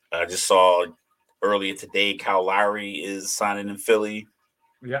 I just saw earlier today Kyle Lowry is signing in Philly.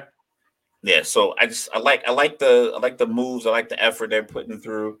 Yeah. Yeah. So I like the moves. I like the effort they're putting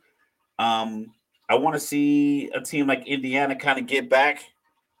through. I want to see a team like Indiana kind of get back.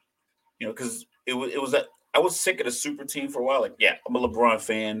 Because I was sick of the super team for a while. I'm a LeBron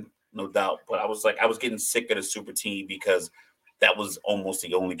fan, no doubt, but I was getting sick of the super team because that was almost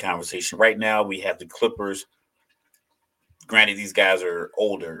the only conversation. Right now, we have the Clippers. Granted, these guys are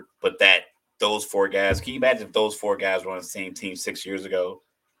older, but those 4 guys. Can you imagine if those 4 guys were on the same team 6 years ago?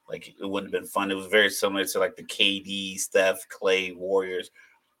 It wouldn't have been fun. It was very similar to the KD, Steph, Clay, Warriors.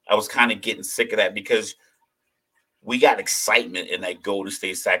 I was kind of getting sick of that because we got excitement in that Golden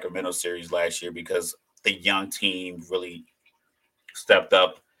State Sacramento series last year because the young team really stepped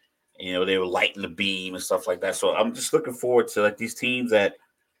up. They were lighting the beam and stuff like that. So I'm just looking forward to these teams that,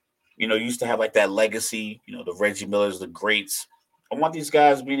 used to have that legacy, the Reggie Millers, the greats. I want these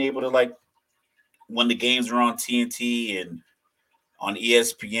guys being able to when the games are on TNT and on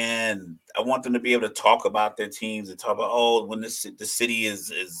ESPN, I want them to be able to talk about their teams and talk about, when the city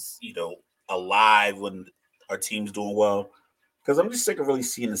is alive, when our team's doing well. Because I'm just sick of really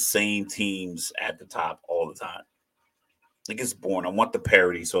seeing the same teams at the top all the time. It gets boring. I want the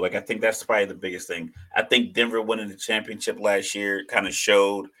parity. So, like, I think that's probably the biggest thing. I think Denver winning the championship last year kind of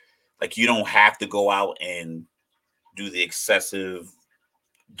showed, like, you don't have to go out and do the excessive,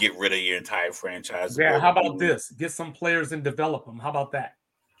 get rid of your entire franchise. Yeah, how about this? Get some players and develop them. How about that?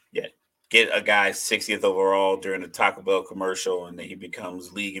 Yeah. Get a guy 60th overall during the Taco Bell commercial, and then he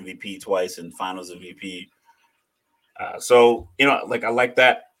becomes league MVP twice and finals MVP. So, like, I like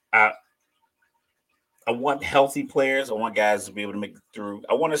that. I want healthy players. I want guys to be able to make it through.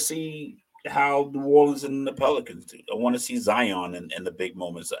 I want to see how New Orleans and the Pelicans do. I want to see Zion in the big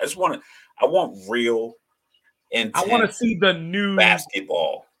moments. I want real intense. I want to see the new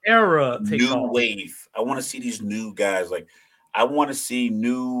basketball era take off. Wave. I want to see these new guys. Like, I want to see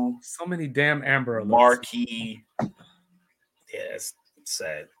so many damn Amber Alerts. Marquee. Yeah, it's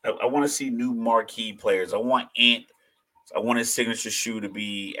sad. I want to see new marquee players. I want his signature shoe to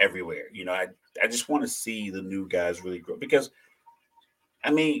be everywhere. I just want to see the new guys really grow because,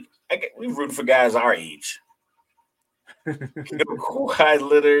 we root for guys our age. Kawhi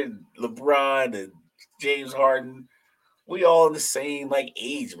Leonard, LeBron, and James Harden, we all in the same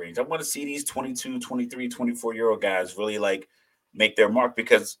age range. I want to see these 22, 23, 24-year-old guys really make their mark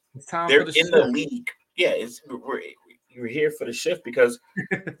because they're in the league. Yeah, you're here for the shift because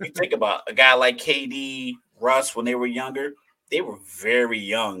you think about a guy like KD, Russ when they were younger. They were very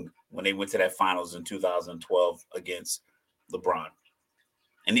young when they went to that finals in 2012 against LeBron.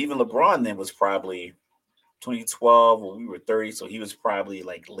 And even LeBron then was probably 2012 when we were 30. So he was probably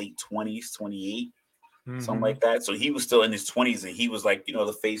late 20s, 28, something like that. So he was still in his 20s and he was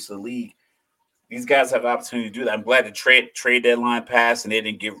the face of the league. These guys have an opportunity to do that. I'm glad the trade deadline passed and they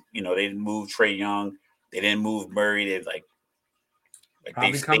didn't they didn't move Trae Young. They didn't move Murray. They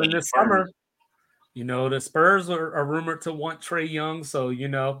probably coming this summer. The Spurs are rumored to want Trae Young, so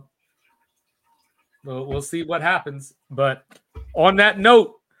we'll see what happens. But on that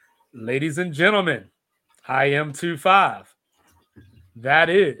note, ladies and gentlemen, I am 2-5. That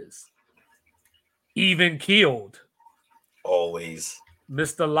is even keeled. Always.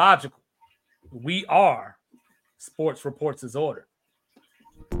 Mr. Logical. We are Sports Reports as Ordered.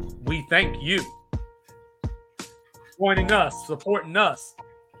 We thank you joining us, supporting us.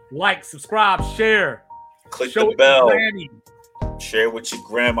 Like, subscribe, share. Click the bell. Share with your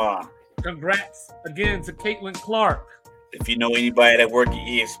grandma. Congrats again to Caitlin Clark. If you know anybody that work at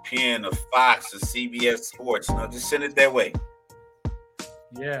ESPN or Fox or CBS Sports, just send it their way.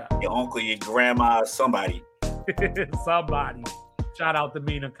 Yeah. Your uncle, your grandma, somebody. Somebody. Shout out to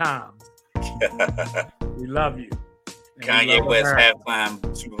Mina Combs. We love you. And Kanye West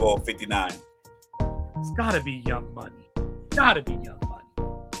halftime Super Bowl 59. It's gotta be Young Money. Gotta be Young Money.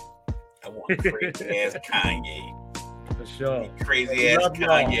 I want crazy ass Kanye. For sure. Crazy ass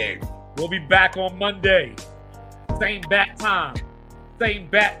Kanye. Y'all. We'll be back on Monday. Same bat time. Same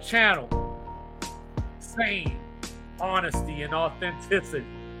bat channel. Same honesty and authenticity.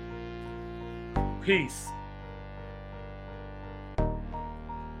 Peace.